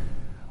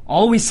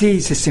 All we see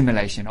is a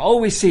simulation.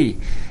 All we see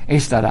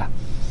is that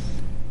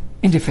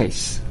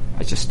interface.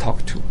 I just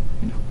talked to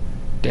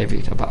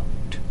David about.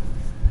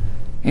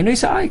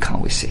 It's an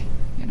icon we see.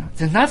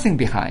 There's nothing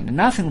behind,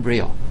 nothing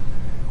real.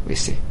 We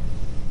see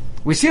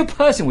a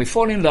person, we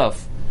fall in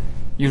love.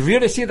 You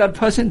really see that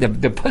person,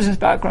 the person's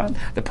background,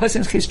 the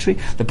person's history,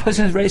 the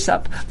person's race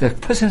up, the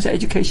person's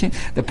education,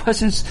 the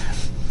person's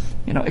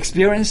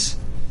experience,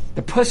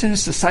 the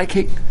person's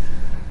psychic,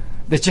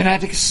 the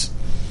genetics,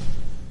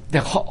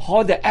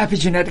 how the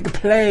epigenetic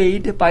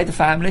played by the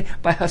family,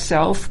 by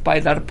herself, by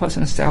that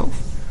person's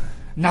self.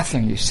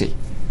 Nothing you see.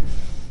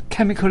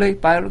 Chemically,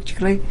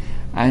 biologically,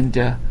 and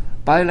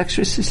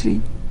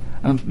bioelectricity,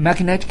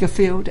 magnetic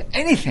field,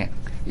 anything.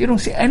 You don't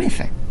see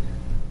anything.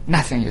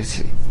 Nothing you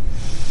see.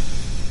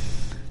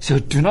 So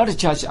do not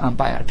judge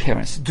by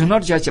appearance. Do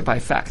not judge by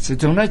facts.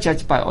 Do not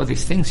judge by all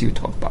these things you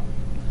talk about.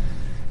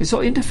 It's all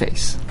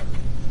interface.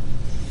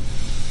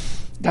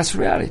 That's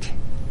reality.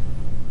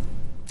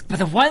 But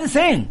the one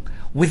thing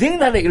within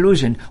that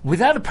illusion,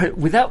 with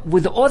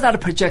all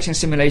that projection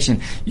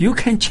simulation, you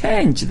can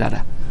change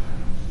that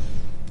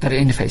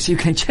interface. You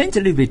can change a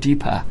little bit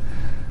deeper.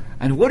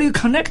 And what do you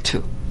connect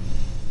to?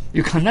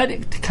 You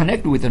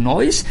connect with the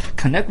noise,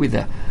 connect with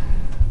the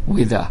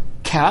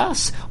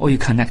chaos, or you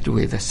connect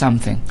with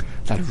something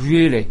that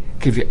really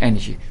gives you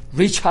energy,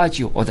 recharge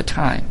you all the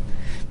time.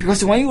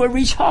 Because when you are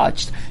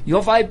recharged,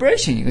 your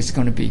vibration is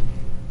going to be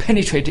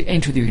penetrated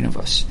into the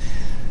universe.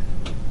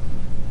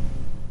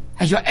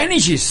 And your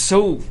energy is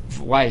so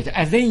wide.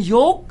 And then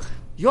your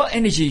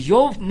energy,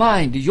 your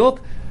mind, your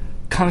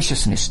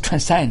consciousness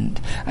transcend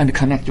and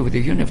connect with the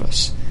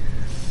universe.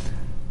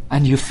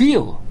 And you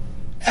feel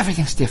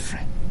everything's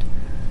different.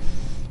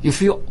 You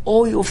feel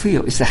all you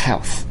feel is the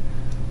health.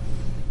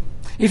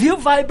 If your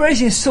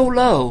vibration is so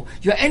low,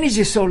 your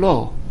energy is so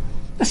low,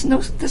 there's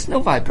no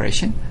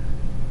vibration.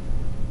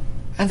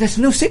 And there's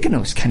no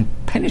signals can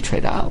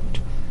penetrate out.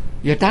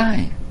 You're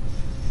dying.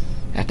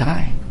 You're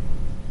dying.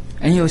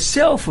 And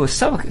yourself is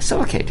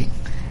suffocating.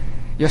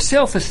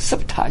 Yourself is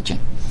sabotaging.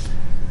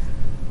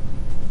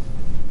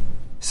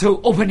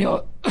 So open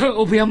your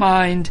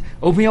mind,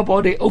 open your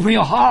body, open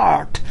your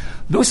heart.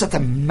 Those are the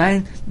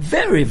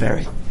very,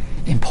 very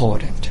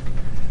important.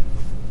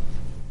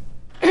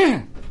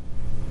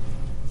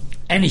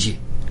 Energy,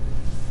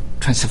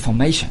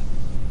 transformation,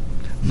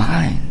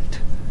 mind,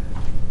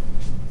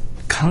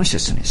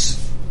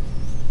 consciousness.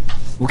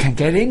 We can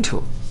get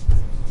into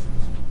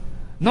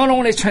not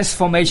only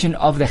transformation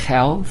of the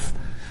health,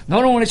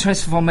 not only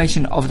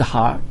transformation of the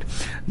heart,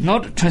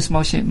 not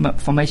transformation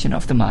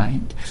of the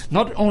mind,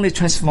 not only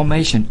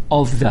transformation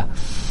of the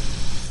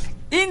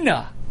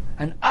inner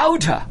and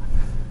outer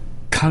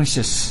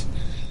conscious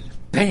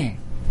being,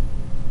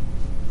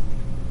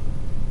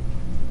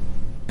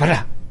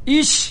 but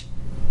each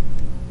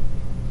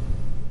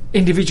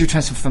individual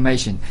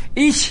transformation,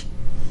 each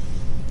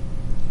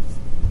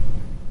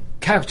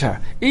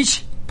character,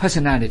 each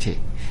personality,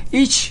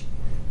 each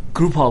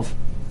group of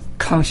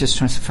conscious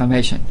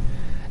transformation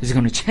is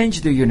going to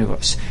change the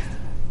universe,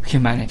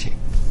 humanity.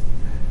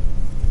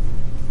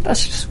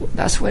 That's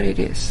what it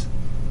is.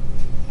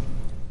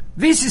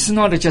 This is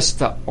not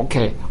just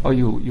or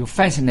you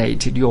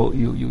fascinated,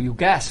 you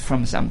guess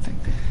from something.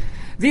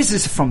 This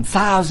is from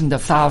thousands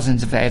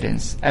of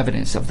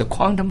evidence of the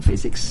quantum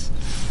physics,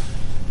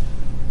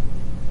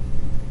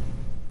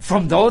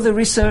 from all the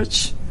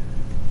research,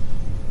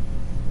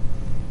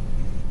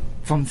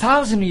 from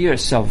 1,000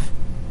 years of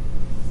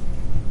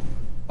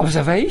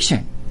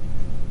observation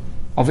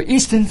of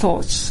Eastern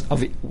thoughts,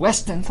 of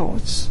Western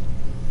thoughts,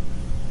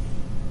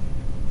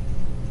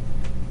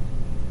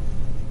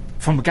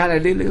 from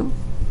Galileo,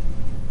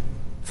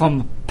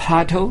 from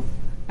Plato,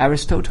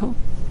 Aristotle,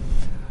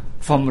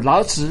 from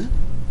Lao Tzu,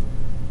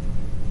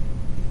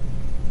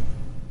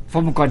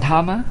 from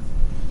Gautama,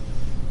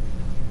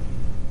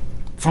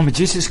 from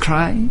Jesus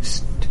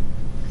Christ,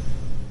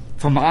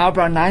 from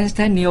Albert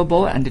Einstein, Niels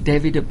Bohr, and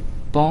David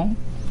Bohm,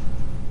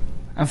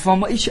 and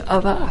from each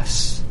of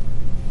us.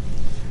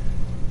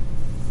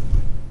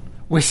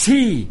 We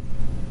see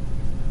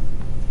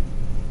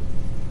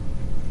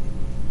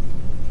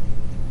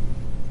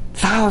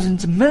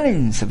thousands,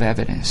 millions of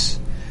evidence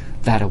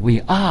that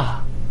we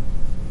are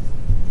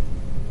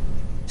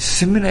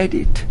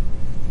simulated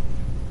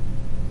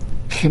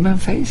human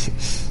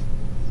faces.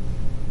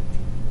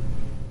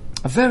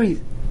 A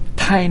very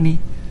tiny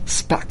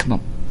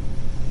speculum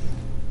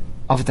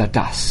of the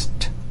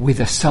dust with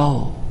a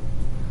soul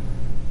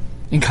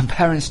in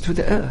comparison to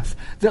the earth.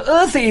 The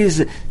earth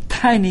is a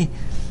tiny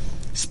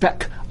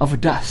speck of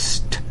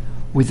dust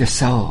with a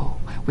soul,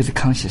 with a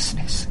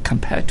consciousness,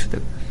 compared to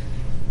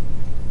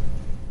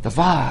the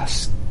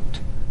vast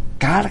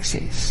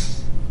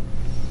galaxies,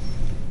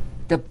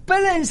 the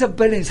billions of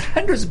billions,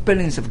 hundreds of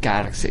billions of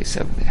galaxies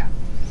over there.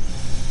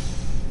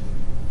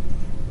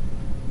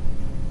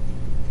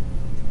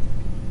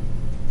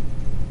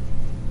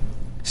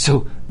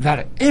 So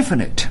that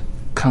infinite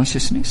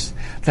consciousness,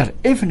 that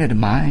infinite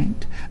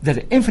mind,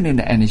 that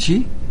infinite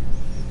energy,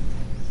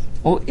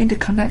 all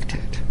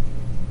interconnected.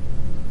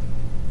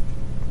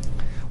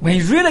 When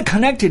you're really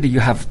connected, you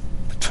have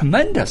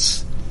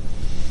tremendous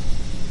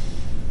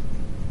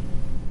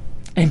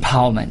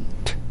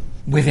empowerment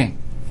within.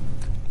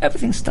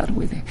 Everything starts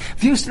within.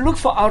 If you look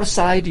for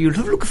outside, you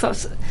look for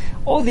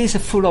all these are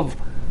full of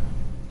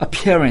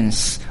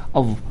appearance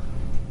of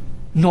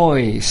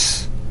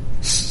noise,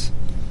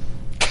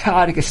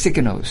 chaotic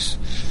signals.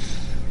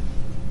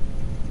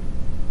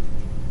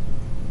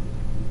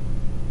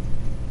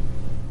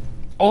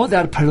 All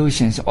that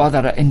pollutions, all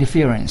that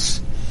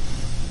interference.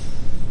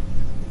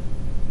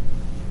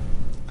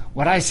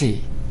 What I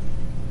see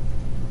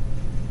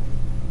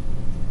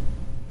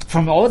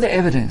from all the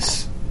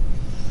evidence,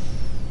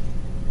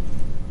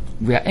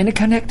 we are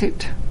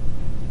interconnected.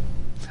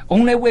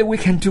 Only way we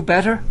can do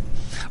better,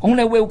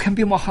 only way we can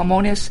be more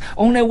harmonious,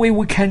 only way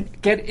we can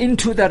get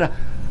into that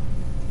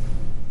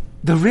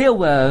the real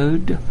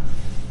world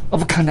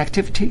of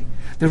connectivity,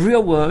 the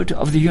real world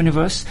of the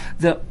universe,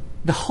 the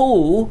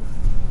whole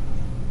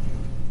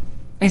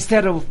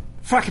instead of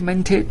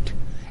fragmented,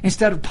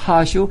 instead of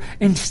partial,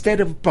 instead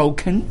of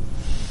broken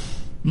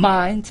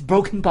mind,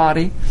 broken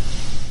body,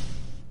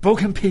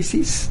 broken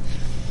pieces.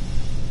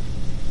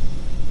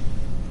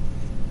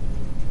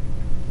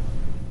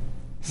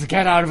 So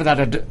get out of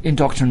that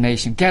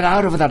indoctrination, get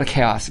out of that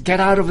chaos, get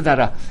out of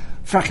that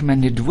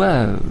fragmented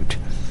world.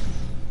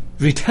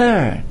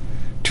 Return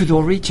to the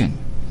origin.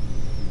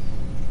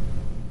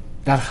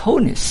 That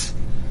wholeness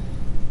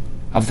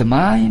of the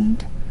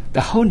mind,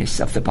 the wholeness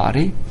of the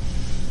body,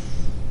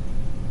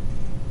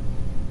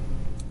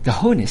 the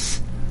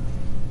wholeness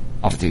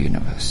of the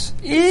universe.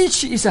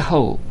 Each is a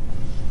whole.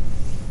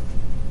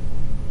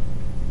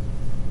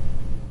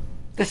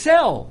 The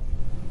cell,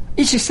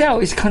 each cell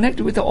is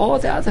connected with all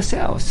the other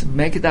cells,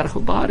 make that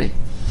whole body.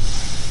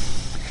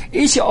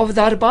 Each of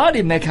that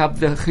body make up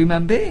the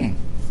human being.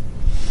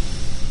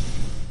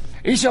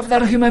 Each of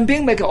that human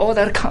being make all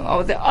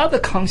the other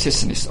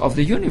consciousness of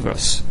the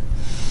universe.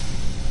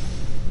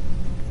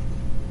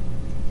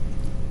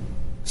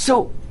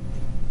 So,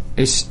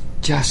 it's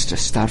just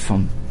start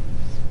from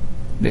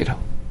little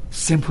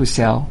simple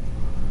cell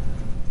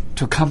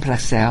to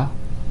complex cell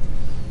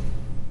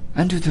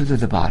and to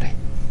the body,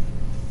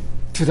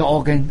 to the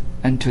organ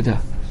and to the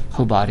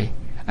whole body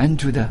and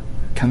to the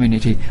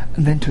community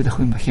and then to the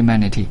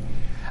humanity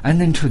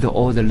and then to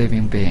all the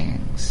living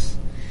beings.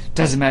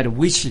 Doesn't matter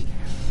which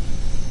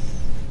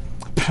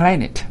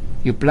planet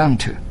you belong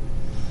to.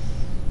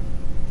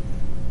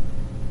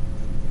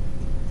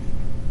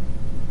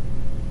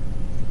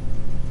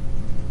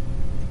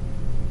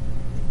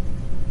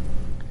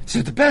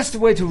 So the best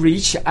way to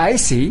reach, I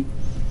see,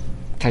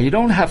 okay, you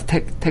don't have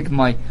to take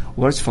my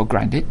words for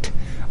granted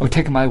or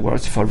take my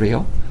words for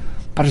real,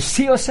 but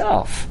see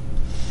yourself.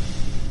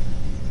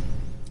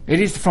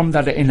 It is from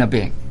that inner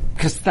being,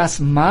 because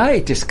that's my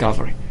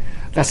discovery.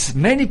 That's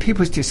many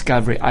people's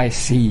discovery I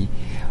see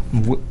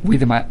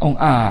with my own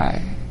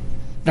eye.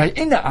 The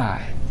inner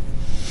eye.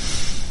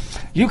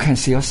 You can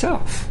see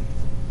yourself.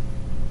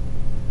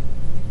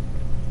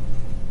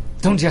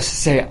 Don't just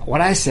say,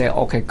 what I say,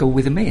 okay, go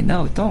with me.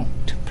 No,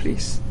 don't,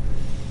 please.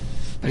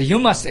 But you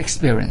must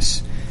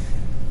experience.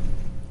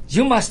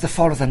 You must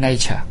follow the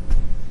nature.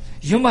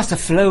 You must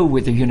flow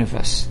with the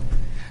universe.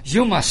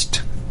 You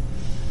must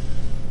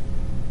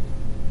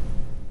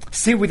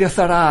see with your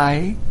third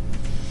eye,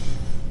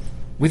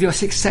 with your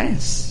sixth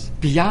sense,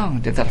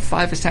 beyond that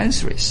five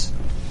sensories.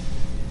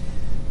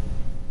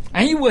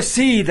 And you will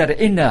see that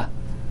inner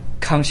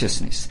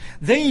consciousness.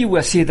 Then you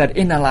will see that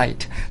inner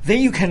light.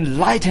 Then you can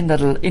lighten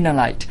that inner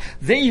light.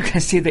 Then you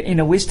can see the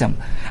inner wisdom.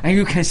 And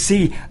you can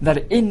see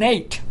that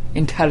innate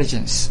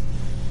intelligence.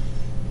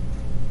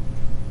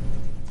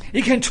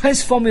 You can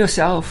transform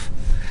yourself,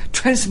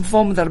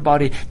 transform that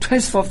body,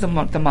 transform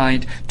the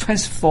mind,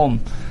 transform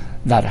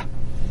that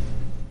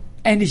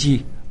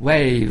energy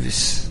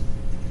waves.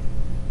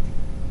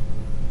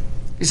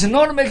 It's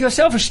not to make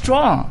yourself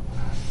strong.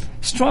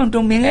 Strong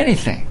don't mean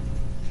anything.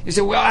 You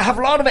say, well, I have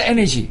a lot of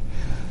energy.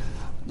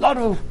 A lot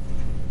of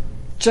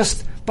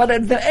but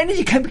the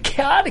energy can be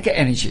chaotic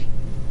energy.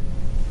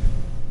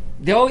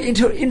 They all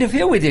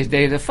interfere with it.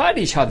 They fight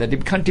each other. They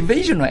become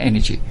divisional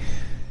energy.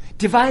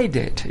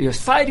 Divided. You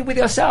fight with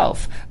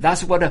yourself.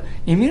 That's what an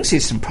immune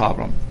system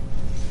problem.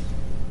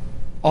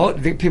 Or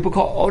the people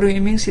call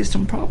autoimmune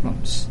system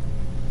problems.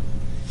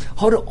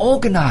 How to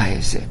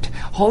organize it.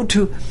 How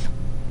to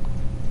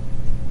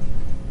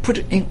put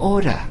it in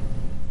order.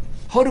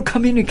 How to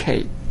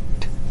communicate.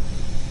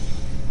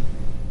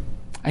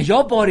 And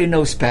your body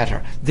knows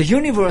better. The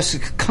universe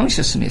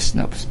consciousness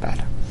knows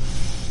better.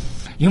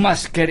 You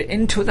must get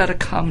into that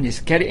calmness,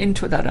 get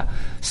into that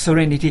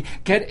serenity,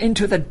 get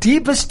into the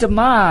deepest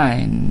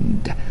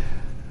mind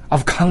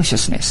of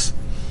consciousness.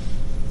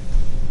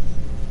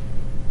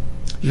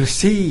 You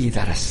see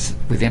that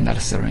within that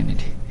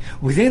serenity.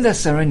 Within that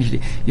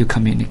serenity, you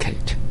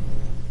communicate.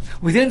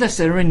 Within that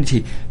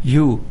serenity,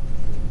 you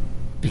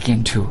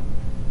begin to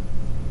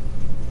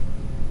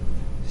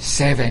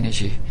save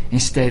energy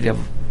instead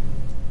of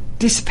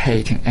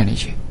dissipating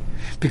energy,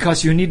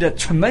 because you need a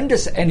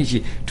tremendous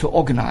energy to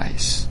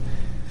organize.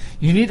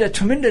 You need a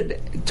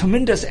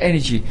tremendous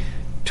energy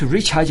to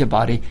recharge your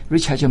body,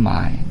 recharge your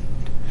mind.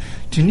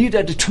 You need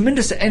a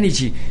tremendous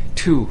energy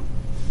to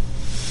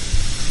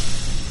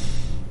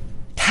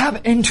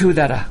tap into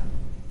that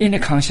inner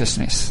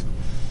consciousness.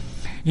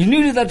 You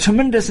need that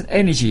tremendous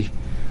energy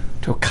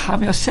to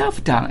calm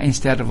yourself down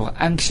instead of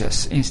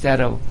anxious, instead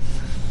of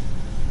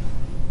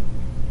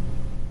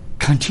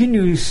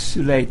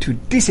continuously to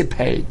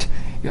dissipate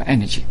your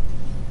energy.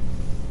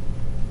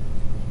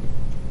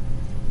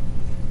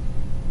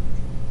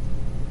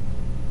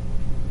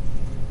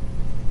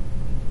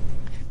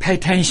 Pay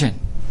attention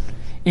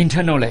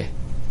internally.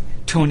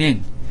 Tune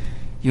in.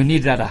 You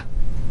need that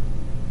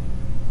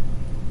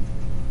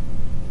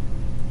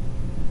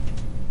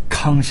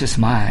conscious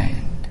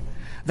mind.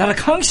 That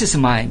conscious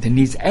mind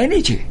needs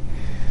energy.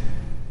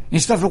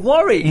 Instead of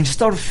worry,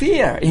 instead of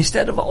fear,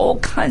 instead of all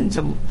kinds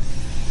of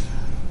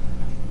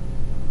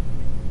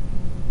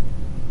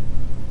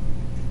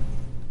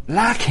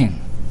lacking.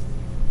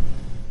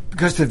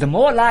 Because the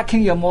more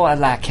lacking, you're more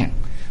lacking.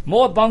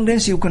 More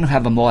abundance, you can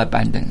have more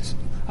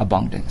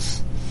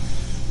abundance.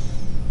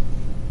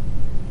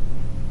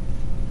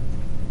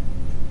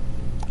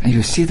 And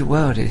you see the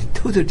world is a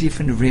totally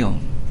different realm.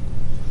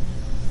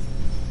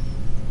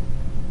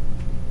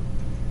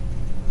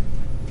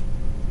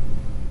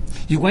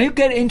 When you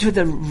get into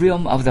the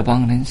realm of the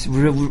abundance,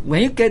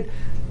 when you get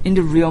in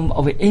the realm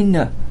of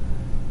inner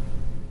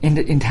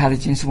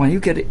intelligence, when you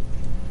get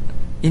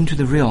into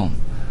the realm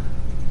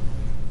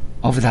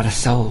of that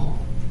soul,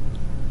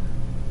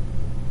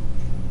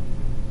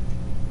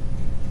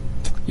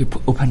 you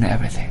open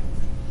everything.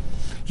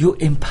 You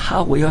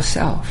empower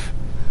yourself.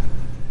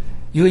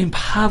 You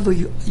empower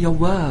your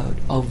world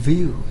or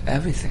view,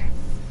 everything.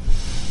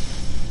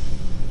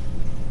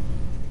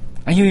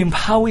 And you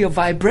empower your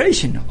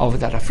vibration of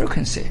that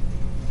frequency,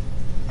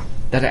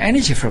 that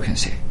energy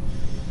frequency.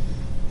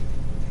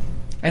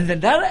 And then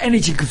that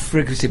energy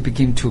frequency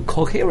begin to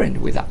coherent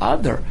with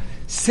other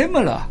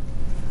similar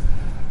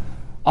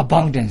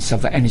abundance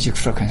of energy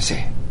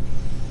frequency.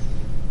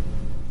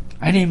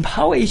 And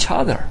empower each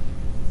other.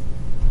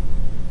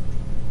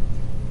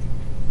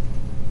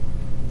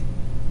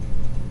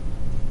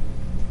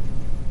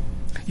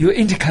 You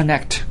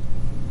interconnect.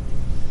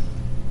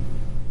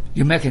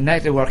 You make a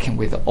networking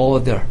with all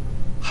the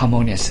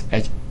harmonious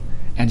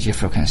energy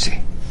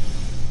frequency.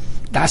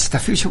 That's the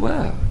future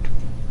world.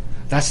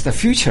 That's the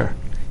future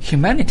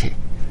humanity.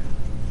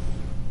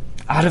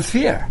 Out of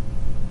fear.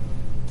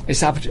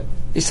 It's up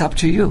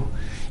to you.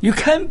 You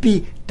can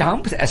be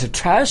dumped as a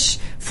trash,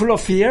 full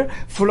of fear,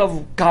 full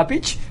of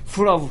garbage,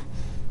 full of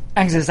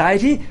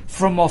anxiety,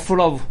 full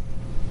of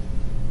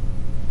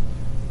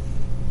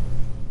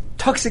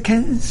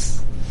toxicants.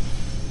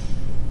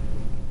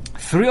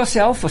 Through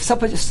yourself, or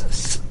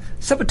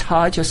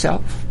sabotage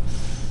yourself.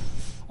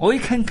 Or you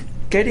can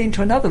get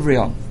into another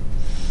realm.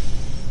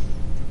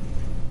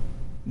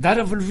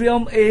 That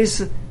realm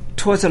is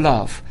towards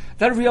love.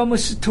 That realm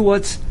is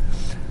towards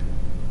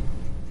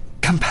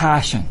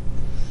compassion.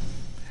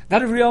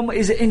 That realm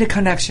is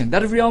interconnection.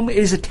 That realm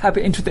is tap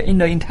into the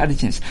inner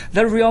intelligence.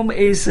 That realm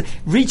is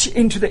reach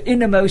into the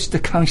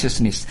innermost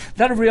consciousness.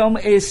 That realm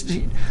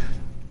is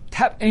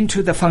tap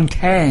into the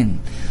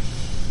fountain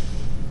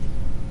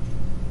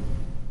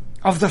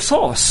of the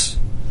source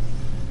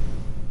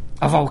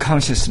of our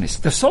consciousness,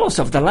 the source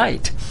of the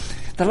light.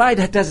 The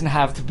light doesn't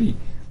have to be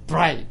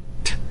bright.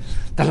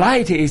 The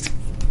light is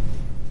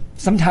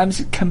sometimes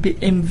it can be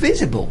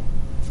invisible,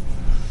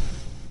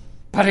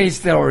 but it's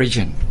the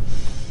origin.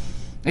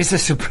 It's the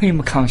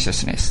supreme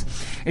consciousness.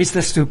 It's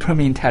the supreme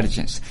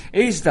intelligence.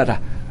 It's the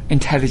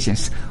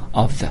intelligence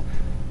of the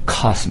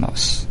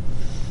cosmos.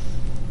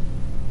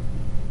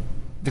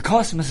 The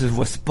cosmos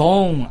was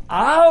born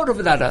out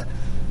of that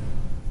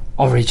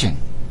origin,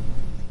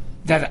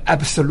 that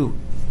absolute.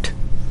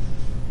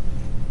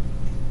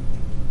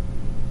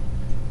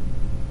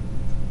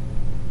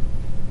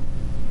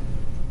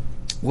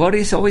 What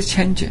is always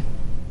changing?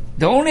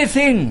 The only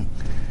thing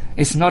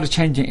is not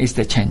changing is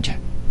the changing.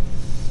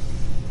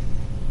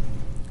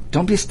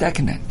 Don't be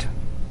stagnant.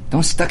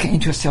 Don't stuck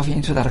into yourself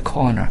into that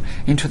corner,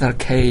 into that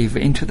cave,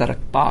 into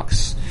that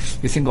box.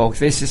 You think, oh,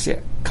 this is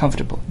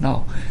comfortable.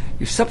 No,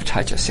 you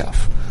sabotage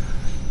yourself.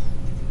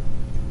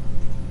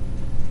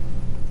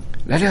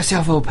 Let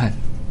yourself open.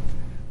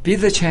 Be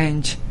the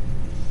change.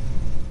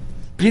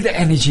 Be the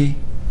energy.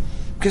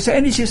 Because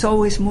energy is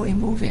always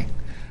moving.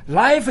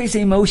 Life is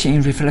emotion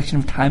in reflection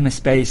of time and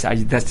space.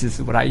 That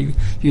is what I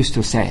used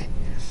to say.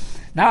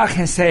 Now I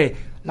can say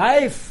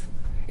life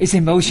is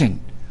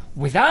emotion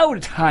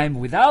without time,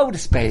 without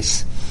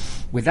space,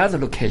 without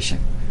location.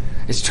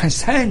 It's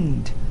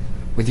transcend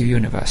with the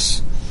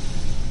universe.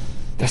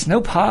 There's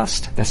no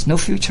past. There's no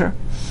future.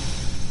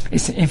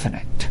 It's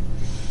infinite.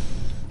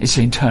 It's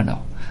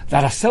eternal.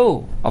 That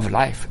soul of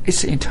life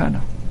is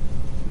eternal.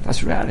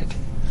 That's reality.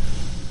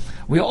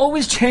 We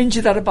always change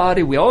that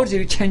body. We always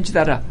change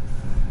that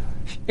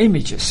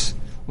images.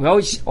 We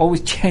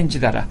always change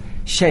that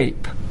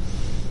shape.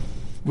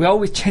 We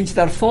always change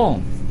that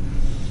form.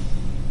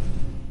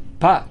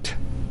 But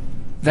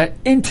the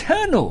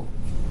internal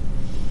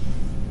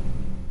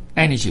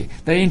energy,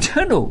 the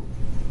internal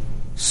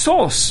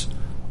source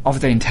of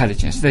the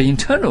intelligence, the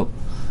internal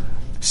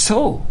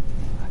soul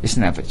is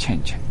never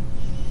changing.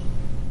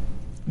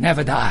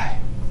 Never die.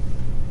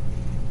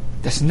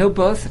 There's no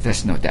birth,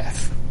 there's no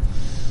death.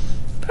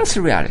 That's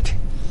the reality.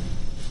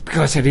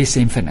 Because it is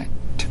infinite.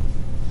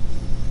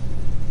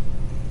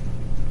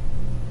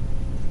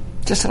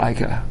 Just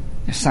like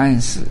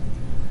science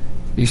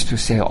used to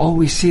say, oh,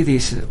 we see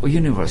this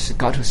universe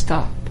got to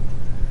stop.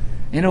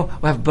 We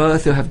have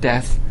birth, we have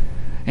death.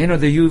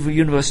 The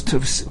universe to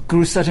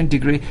a certain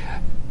degree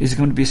is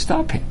going to be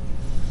stopping.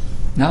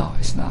 No,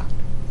 it's not.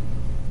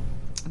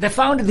 They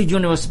found the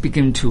universe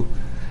begin to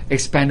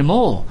expand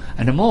more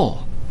and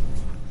more,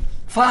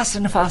 faster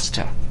and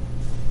faster.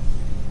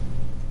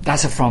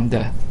 That's from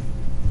the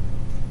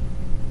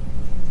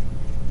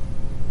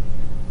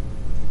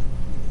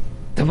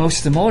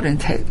most modern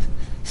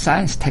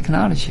science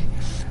technology,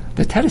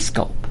 the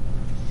telescope.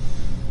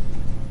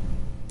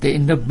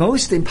 the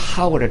most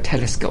empowered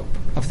telescope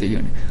of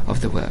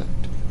the world.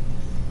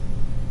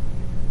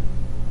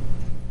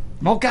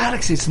 More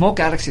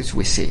galaxies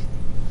we see.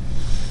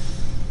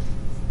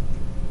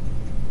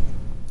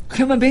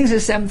 Human beings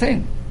is the same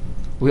thing.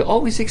 We're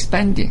always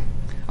expanding.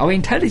 Our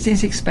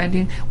intelligence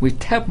expanding. We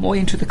tap more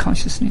into the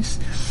consciousness.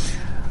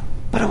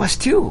 But we're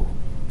still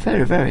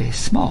very, very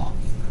small.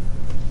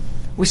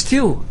 We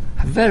still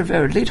have very,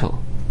 very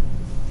little.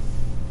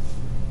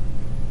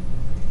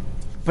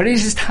 But it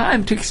is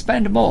time to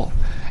expand more.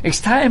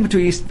 It's time to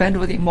expand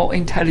with more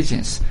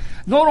intelligence.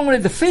 Not only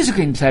the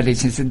physical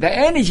intelligence, the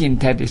energy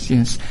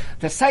intelligence,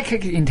 the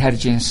psychic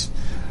intelligence,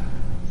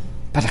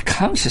 but the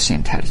conscious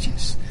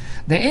intelligence,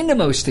 the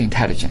innermost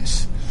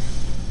intelligence.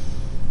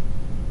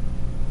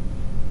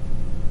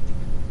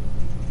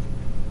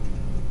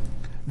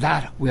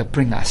 That will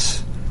bring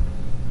us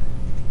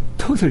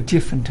totally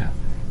different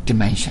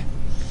dimension,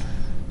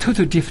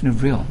 totally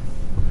different realm,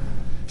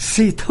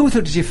 see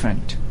totally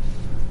different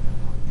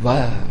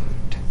world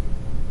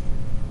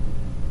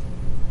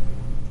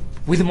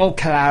with more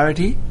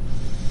clarity.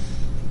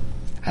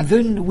 And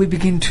then we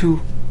begin to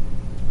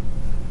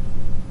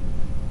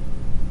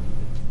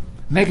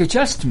make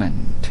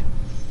adjustment.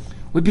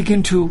 We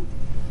begin to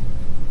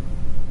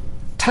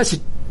touch a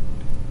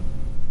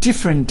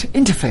different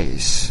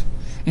interface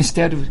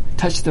instead of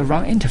touch the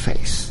wrong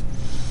interface.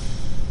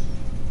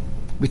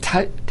 We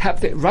tap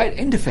the right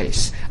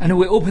interface and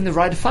we open the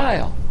right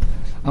file.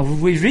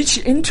 And we reach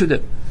into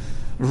the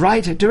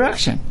right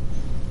direction.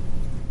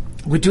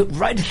 We do the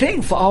right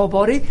thing for our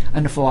body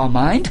and for our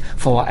mind,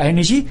 for our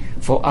energy,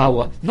 for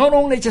our, not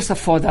only just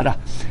for that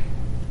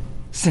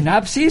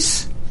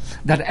synapses,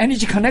 that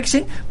energy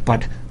connection,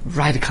 but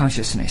right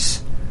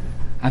consciousness,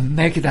 and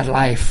make that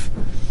life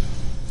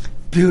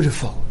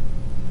beautiful.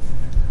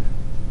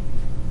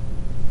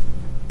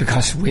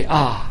 Because we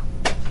are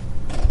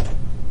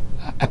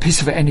a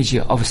piece of energy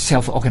of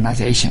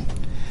self-organization.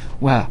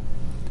 We're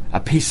a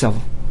piece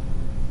of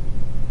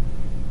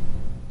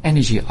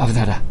energy of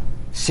that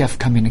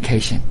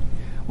self-communication.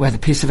 We're the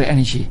piece of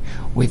energy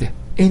with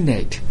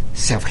innate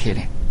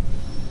self-healing.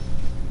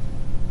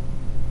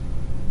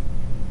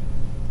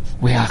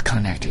 We are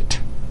connected.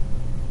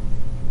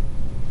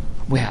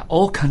 We are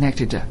all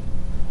connected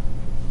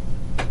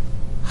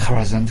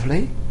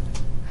horizontally,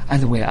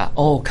 and we are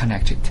all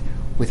connected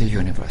with the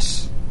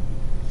universe,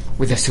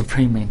 with the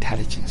supreme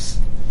intelligence.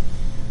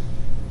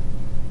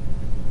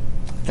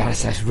 That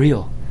is as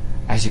real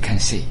as you can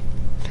see,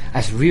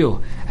 as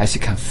real as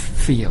you can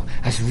feel,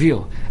 as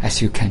real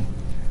as you can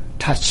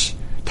touch,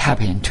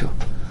 tap into,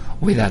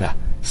 with that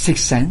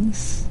sixth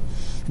sense,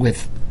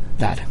 with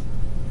that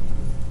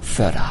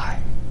third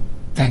eye.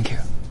 Thank you.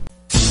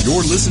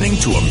 You're listening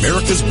to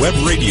America's Web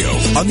Radio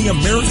on the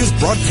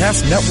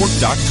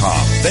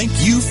AmericasBroadcastNetwork.com. Thank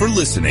you for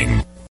listening.